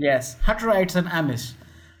living in... Yes, Hutterites and Amish.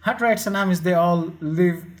 Hutterites and Amish, they all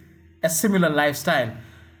live a similar lifestyle.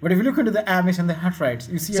 But if you look into the Amish and the Hutterites,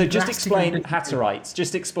 you see... So just explain Hutterites.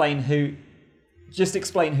 Just explain who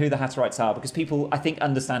the Hutterites are, because people, I think,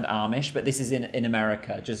 understand Amish, but this is in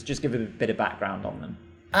America. Just give a bit of background on them.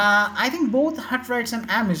 I think both Hutterites and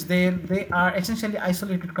Amish they are essentially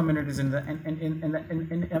isolated communities in the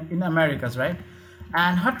in Americas, right?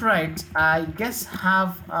 And Hutterites, I guess,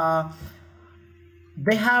 have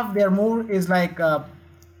they have their more is like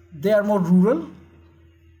they are more rural,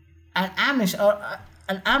 and Amish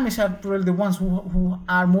are probably the ones who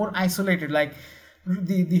are more isolated. Like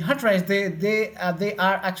the Hutterites, they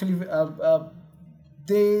are actually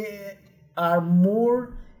they are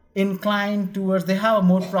more inclined towards, they have a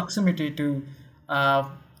more proximity to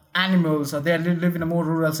animals, or they live in a more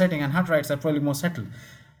rural setting, and Hutterites are probably more settled.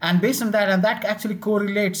 And based on that, and that actually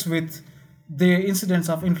correlates with the incidence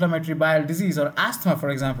of inflammatory bowel disease or asthma, for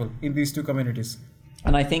example, in these two communities.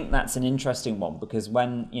 And I think that's an interesting one, because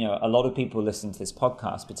when, a lot of people listening to this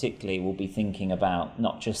podcast particularly will be thinking about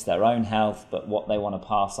not just their own health, but what they want to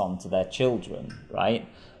pass on to their children, right?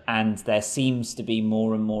 And there seems to be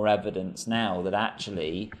more and more evidence now that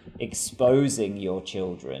actually exposing your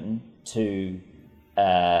children to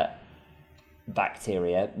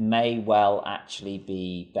bacteria may well actually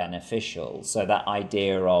be beneficial. So that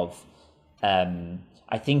idea of,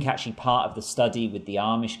 I think actually part of the study with the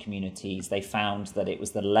Amish communities, they found that it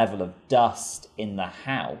was the level of dust in the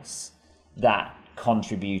house that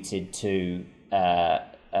contributed to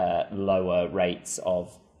lower rates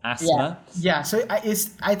of asthma. Yeah. So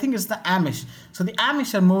I think it's the Amish. So the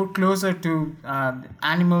Amish are more closer to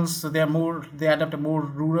animals, so they adopt a more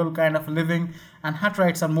rural kind of living, and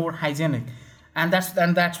Hutterites are more hygienic, and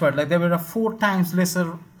that's what, like, there were 4 times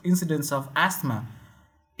lesser incidence of asthma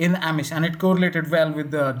in the Amish, and it correlated well with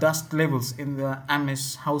the dust levels in the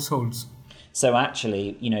Amish households. So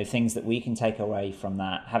actually, things that we can take away from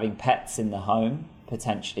that, having pets in the home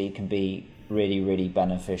potentially can be really, really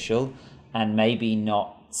beneficial, and maybe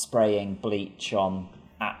not spraying bleach on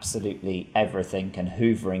absolutely everything and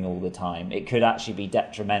hoovering all the time. It could actually be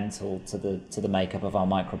detrimental to the makeup of our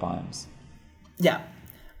microbiomes. Yeah.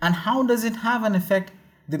 And how does it have an effect?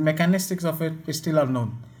 The mechanistics of it is still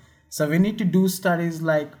unknown. So we need to do studies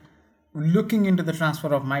like looking into the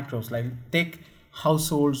transfer of microbes, like take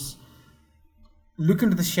households, look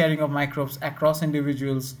into the sharing of microbes across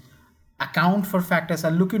individuals, account for factors,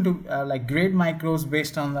 and look into like grade microbes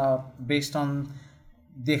based on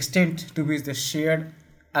the extent to which they're shared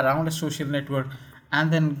around a social network,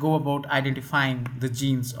 and then go about identifying the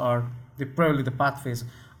genes or probably the pathways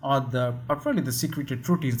or probably the secreted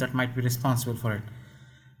proteins that might be responsible for it.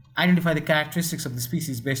 Identify the characteristics of the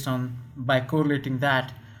species by correlating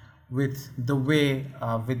that with the way,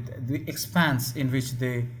 with the expanse in which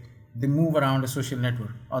they move around a social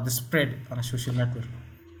network, or the spread on a social network.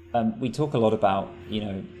 We talk a lot about,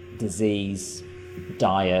 disease,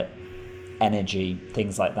 diet, energy,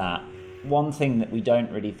 things like that. One thing that we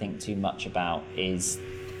don't really think too much about is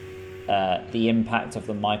the impact of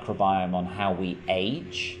the microbiome on how we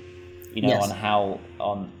age, Yes.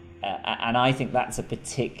 And I think that's a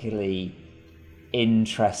particularly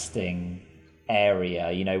interesting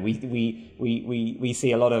area. We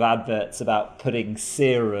see a lot of adverts about putting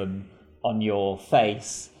serum on your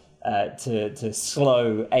face to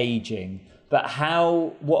slow aging, but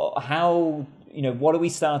what are we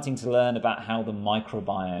starting to learn about how the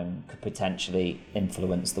microbiome could potentially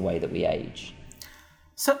influence the way that we age?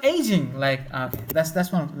 So aging, like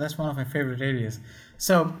that's one of my favorite areas.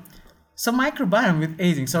 So microbiome with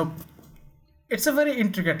aging. So it's a very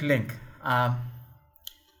intricate link.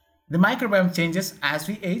 The microbiome changes as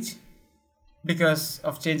we age because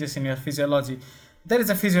of changes in your physiology. There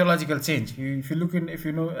is a physiological change. If you look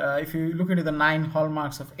into the 9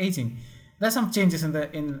 hallmarks of aging, there's some changes in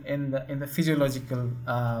the physiological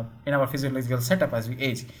in our physiological setup as we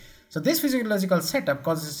age. So this physiological setup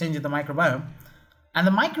causes a change in the microbiome, and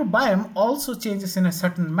the microbiome also changes in a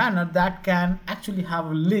certain manner that can actually have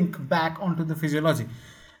a link back onto the physiology.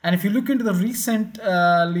 And if you look into the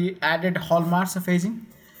recently added hallmarks of aging,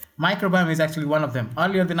 microbiome is actually one of them.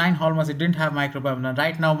 Earlier, the 9 hallmarks, it didn't have microbiome. And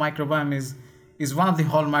right now, microbiome is one of the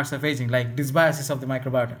hallmarks of aging, like dysbiosis of the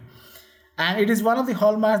microbiota. And it is one of the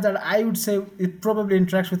hallmarks that I would say it probably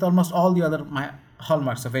interacts with almost all the other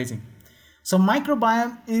hallmarks of aging. So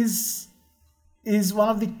microbiome is one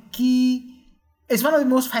of the key. It's one of the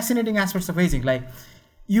most fascinating aspects of aging.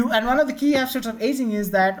 And one of the key aspects of aging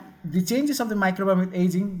is that the changes of the microbiome with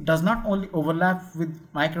aging does not only overlap with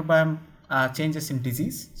microbiome changes in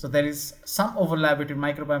disease. So there is some overlap between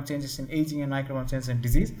microbiome changes in aging and microbiome changes in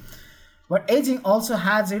disease. But aging also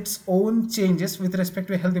has its own changes with respect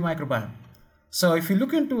to a healthy microbiome. So if you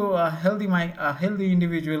look into a healthy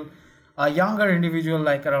individual, a younger individual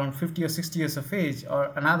like around 50 or 60 years of age,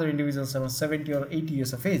 or another individual around 70 or 80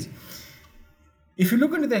 years of age, if you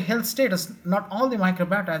look into the health status, not all the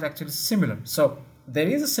microbiota is actually similar. So there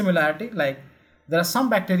is a similarity, like there are some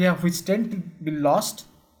bacteria which tend to be lost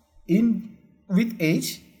in with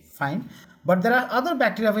age, fine, but there are other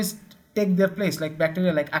bacteria which take their place, like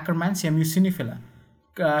bacteria like Akkermansia mucinifera,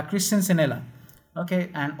 Christensenella, okay,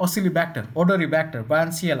 and Osilibacter, Odoribacter,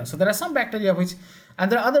 Baencella. So there are some bacteria which,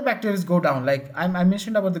 and there are other bacteria which go down, like I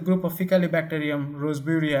mentioned about the group of Faecalibacterium,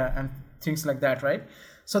 Roseburia, and things like that, right?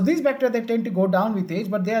 So these bacteria, they tend to go down with age,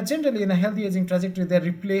 but they are generally in a healthy aging trajectory. They're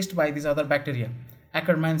replaced by these other bacteria,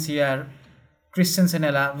 Akkermansia,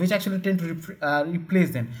 Christensenella, which actually tend to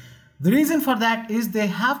replace them. The reason for that is they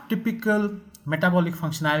have typical metabolic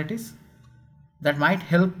functionalities that might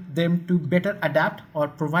help them to better adapt or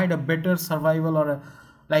provide a better survival or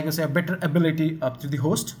a better ability to the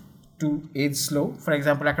host to age slow. For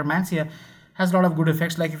example, Akkermansia has a lot of good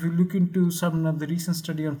effects. Like if you look into some of the recent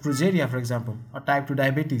study on progeria, for example, or type 2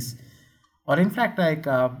 diabetes, or in fact like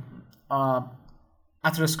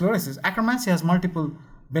atherosclerosis, Akkermansia has multiple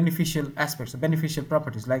beneficial aspects, beneficial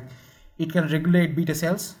properties. Like it can regulate beta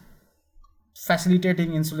cells, facilitating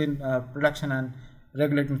insulin production and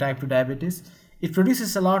regulating type 2 diabetes. It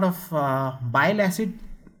produces a lot of bile acids,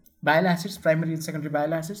 primary and secondary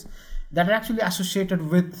bile acids, that are actually associated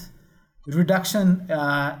with reduction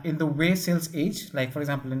in the way cells age, like for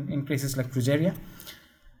example in cases like progeria.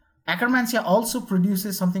 Akkermansia also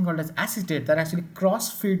produces something called as acetate that actually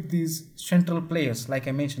cross-feed these central players, like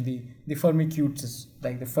I mentioned, the Firmicutes,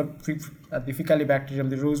 like the Faecalibacterium,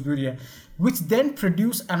 the Roseburia, which then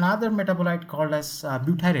produce another metabolite called as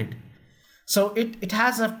butyrate. So it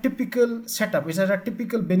has a typical setup, it has a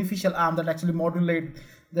typical beneficial arm that actually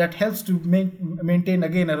that helps to maintain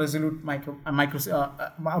again a resolute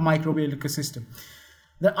microbial ecosystem.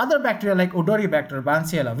 The other bacteria like Odoribacter,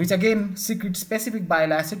 Baencella, which again secrete specific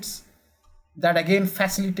bile acids that again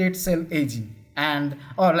facilitate cell aging and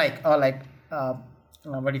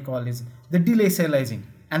they delay cell aging,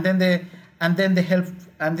 and then they help,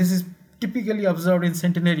 and this is typically observed in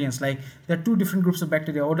centenarians. Like there are two different groups of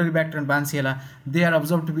bacteria, Odoribacter and Baencella. They are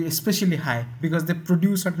observed to be especially high because they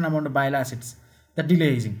produce certain amount of bile acids that delay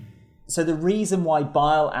aging. So the reason why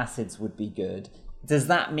bile acids would be good, does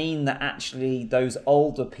that mean that actually those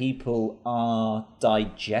older people are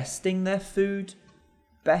digesting their food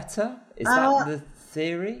better? Is that the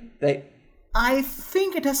theory? I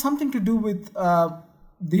think it has something to do with the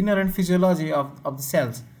inherent physiology of the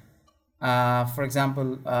cells. For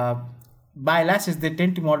example, bile acids, they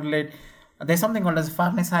tend to modulate. There's something called as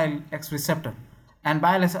farnesyl X receptor, and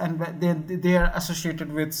bile acids, and they are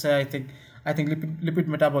associated with, say, I think lipid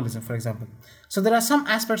metabolism, for example. So there are some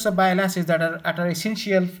aspects of bile acids that are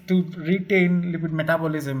essential to retain lipid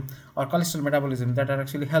metabolism or cholesterol metabolism that are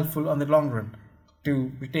actually helpful on the long run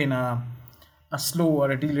to retain a slow or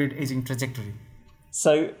a delayed aging trajectory.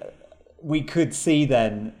 So we could see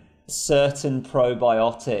then certain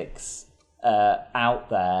probiotics out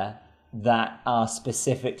there that are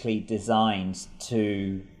specifically designed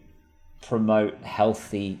to promote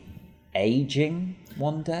healthy aging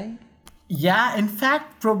one day? Yeah, in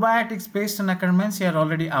fact, probiotics based on Akkermansia are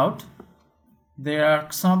already out. There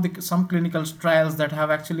are some clinical trials that have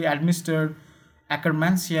actually administered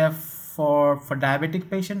Akkermansia for diabetic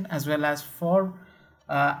patient, as well as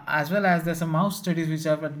there's some mouse studies which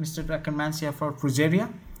have administered Akkermansia for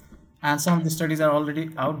progeria, and some of the studies are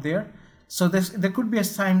already out there. So there could be a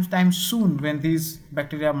time soon when these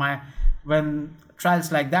bacteria when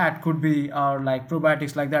trials like that could be, or like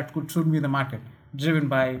probiotics like that could soon be in the market, driven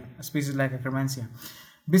by a species like Akkermansia.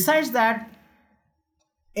 Besides that,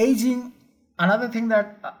 aging, another thing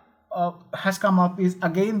that has come up is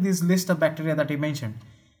again this list of bacteria that I mentioned.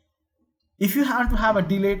 If you have to have a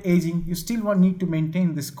delayed aging, you still need to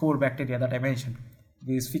maintain this core bacteria that I mentioned,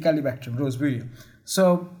 these Faecalibacterium, Roseburia.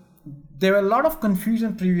 So there were a lot of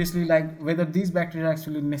confusion previously, like whether these bacteria are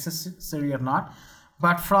actually necessary or not.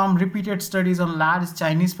 But from repeated studies on large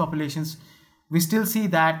Chinese populations, we still see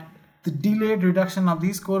that the delayed reduction of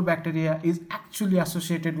these core bacteria is actually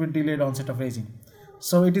associated with delayed onset of aging.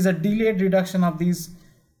 So it is a delayed reduction of these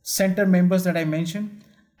center members that I mentioned,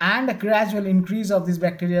 and a gradual increase of this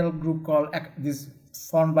bacterial group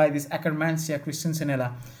formed by this Akkermansia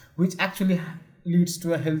Christensenella, which actually leads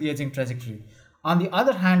to a healthy aging trajectory. On the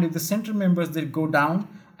other hand, if the center members, they go down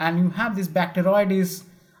and you have this Bacteroides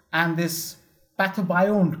and this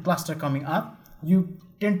pathobiome cluster coming up, you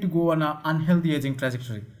tend to go on an unhealthy aging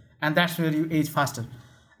trajectory, and that's where you age faster.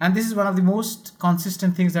 And this is one of the most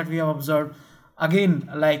consistent things that we have observed. Again,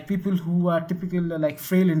 like people who are typically like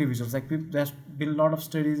frail individuals, like there's been a lot of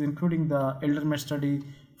studies, including the Eldermed study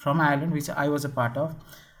from Ireland, which I was a part of,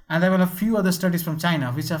 and there were a few other studies from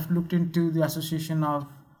China which have looked into the association of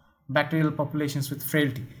bacterial populations with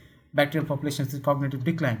frailty. bacterial populations with cognitive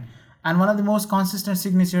decline. And one of the most consistent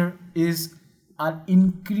signature is an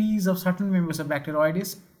increase of certain members of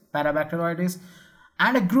Bacteroides, Parabacteroides,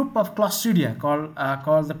 and a group of Clostridia called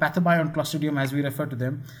the pathobiont Clostridium, as we refer to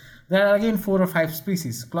them. There are again 4 or 5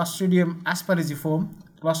 species: Clostridium aspergilliforme,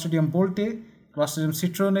 Clostridium bolte, Clostridium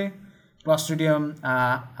citrone, Clostridium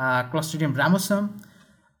ramosum,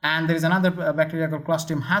 and there is another bacteria called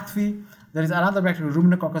Clostridium hathvi. There is another bacteria,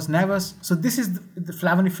 Ruminococcus nevus. So this is the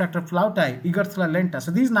Flavinifractor flautai, Egerthla lenta. So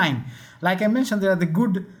these 9, like I mentioned, there are the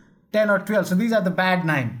good 10 or 12. So these are the bad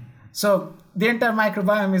 9. So the entire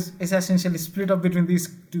microbiome is essentially split up between these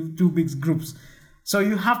two big groups. So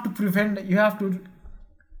you have to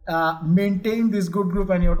maintain this good group,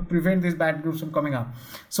 and you have to prevent these bad groups from coming up.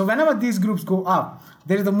 So whenever these groups go up,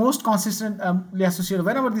 there is the most consistently associated.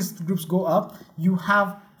 Whenever these groups go up, you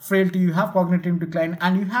have frailty, you have cognitive decline,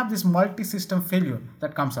 and you have this multi-system failure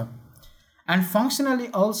that comes up. And functionally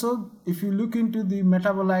also, if you look into the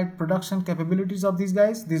metabolite production capabilities of these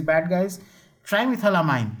guys, these bad guys,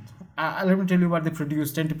 trimethylamine, let me tell you what they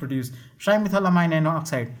tend to produce. Trimethylamine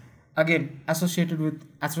N-oxide, again associated with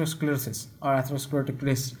atherosclerosis or atherosclerotic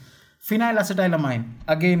risk. Phenylacetylamine,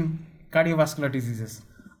 again cardiovascular diseases.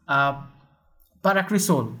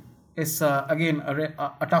 Paracrisol is again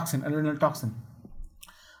a toxin, a renal toxin.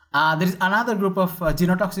 There is another group of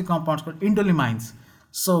genotoxic compounds called indolimines,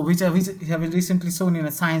 so which have been recently shown in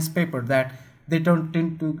a science paper that they don't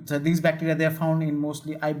tend to. So these bacteria, they are found in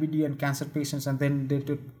mostly IBD and cancer patients, and then they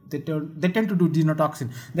tend to do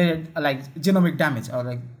genotoxin. They like genomic damage or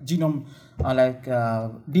like genome or like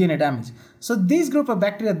DNA damage. So these group of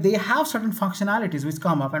bacteria, they have certain functionalities which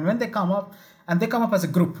come up, and when they come up, and they come up as a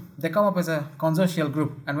group, they come up as a consortial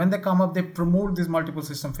group, and when they come up, they promote these multiple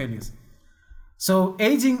system failures. So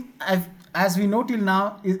aging, as we know till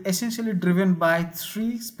now, is essentially driven by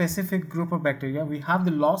 3 specific group of bacteria. We have the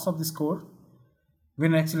loss of the score.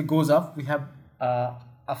 When it actually goes up, we have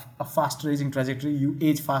a faster aging trajectory. You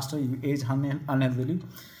age faster, you age unhealthily.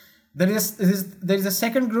 There is a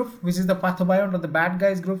second group, which is the pathobiont or the bad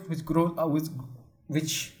guys group,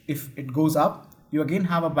 which if it goes up, you again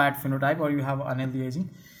have a bad phenotype or you have unhealthy aging.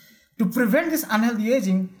 To prevent this unhealthy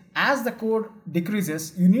aging, as the core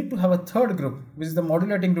decreases, you need to have a third group, which is the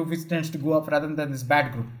modulating group, which tends to go up rather than this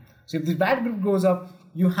bad group. So if this bad group goes up,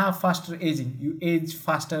 you have faster aging, you age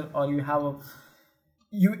faster, or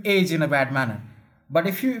you age in a bad manner. But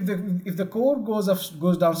if the core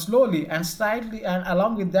goes down slowly and slightly, and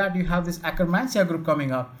along with that you have this Akkermansia group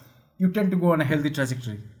coming up, you tend to go on a healthy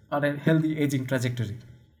trajectory or a healthy aging trajectory.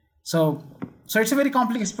 So it's a very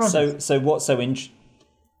complex process.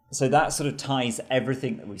 So that sort of ties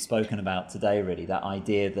everything that we've spoken about today, really, that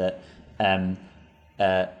idea that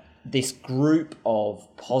this group of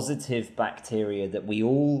positive bacteria that we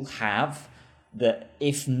all have, that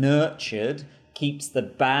if nurtured, keeps the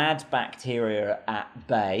bad bacteria at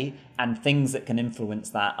bay, and things that can influence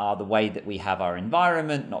that are the way that we have our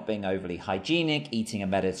environment, not being overly hygienic, eating a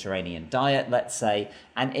Mediterranean diet, let's say.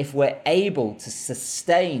 And if we're able to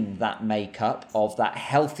sustain that makeup of that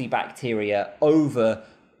healthy bacteria over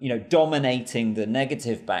dominating the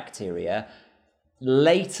negative bacteria,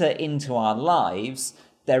 later into our lives,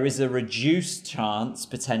 there is a reduced chance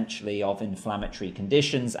potentially of inflammatory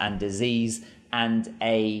conditions and disease, and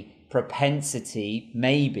a propensity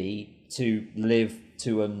maybe to live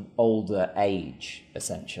to an older age,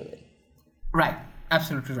 essentially. Right,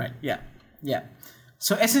 absolutely right. Yeah.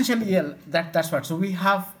 So essentially, that's what. So we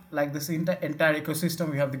have like this entire ecosystem.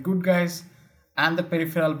 We have the good guys and the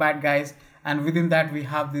peripheral bad guys, and within that we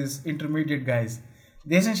have these intermediate guys.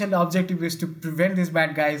 The essential objective is to prevent these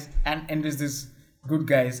bad guys and enrich these good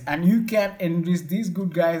guys, and you can enrich these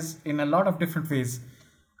good guys in a lot of different ways,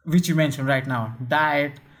 which you mentioned right now: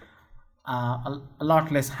 diet, a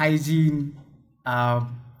lot less hygiene,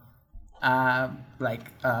 like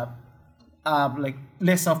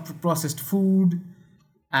less of processed food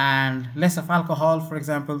and less of alcohol, for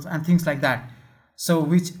example, and things like that. So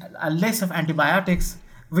which less of antibiotics,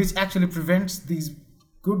 which actually prevents these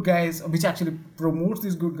good guys, which actually promotes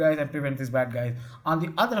these good guys and prevents these bad guys. On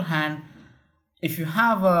the other hand, if you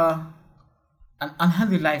have an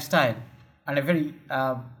unhealthy lifestyle and a very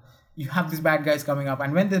you have these bad guys coming up,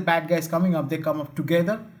 and when the bad guys coming up, they come up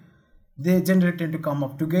together. They generally tend to come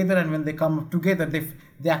up together, and when they come up together,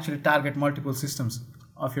 they actually target multiple systems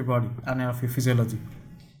of your body and of your physiology.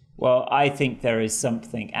 Well, I think there is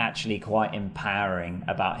something actually quite empowering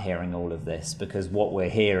about hearing all of this, because what we're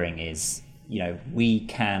hearing is, we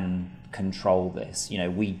can control this.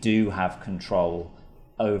 We do have control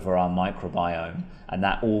over our microbiome, and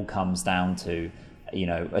that all comes down to,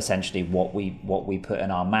 essentially what we put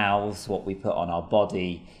in our mouths, what we put on our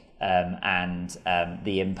body, and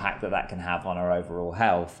the impact that can have on our overall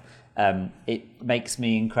health. It makes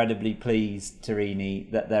me incredibly pleased, Tarini,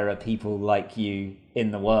 that there are people like you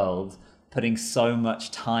in the world putting so much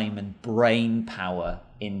time and brain power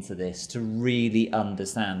into this to really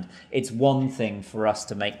understand. It's one thing for us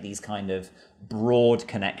to make these kind of broad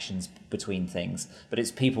connections between things, but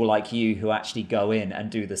it's people like you who actually go in and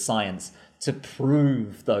do the science to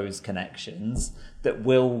prove those connections that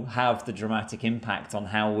will have the dramatic impact on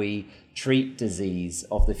how we treat disease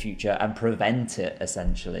of the future and prevent it,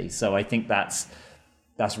 essentially. So I think that's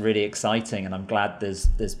really exciting, and I'm glad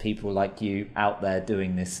there's people like you out there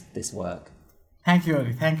doing this work. Thank you,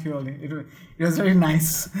 Oli. Thank you, Oli. It was very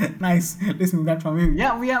nice listening that from you.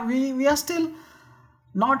 Yeah, we are still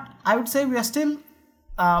not. I would say we are still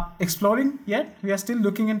exploring yet. We are still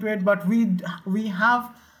looking into it, but we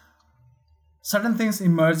have certain things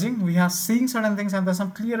emerging. We are seeing certain things, and there's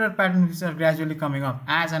some clearer patterns which are gradually coming up.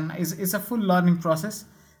 It's a full learning process.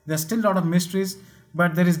 There's still a lot of mysteries,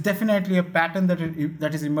 but there is definitely a pattern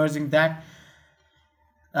that is emerging that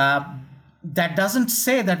doesn't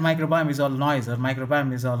say that microbiome is all noise or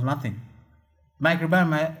microbiome is all nothing.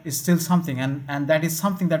 Microbiome is still something, and that is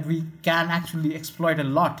something that we can actually exploit a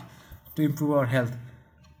lot to improve our health.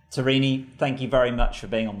 Tarini, thank you very much for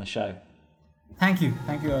being on the show. Thank you,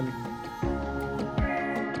 Ali.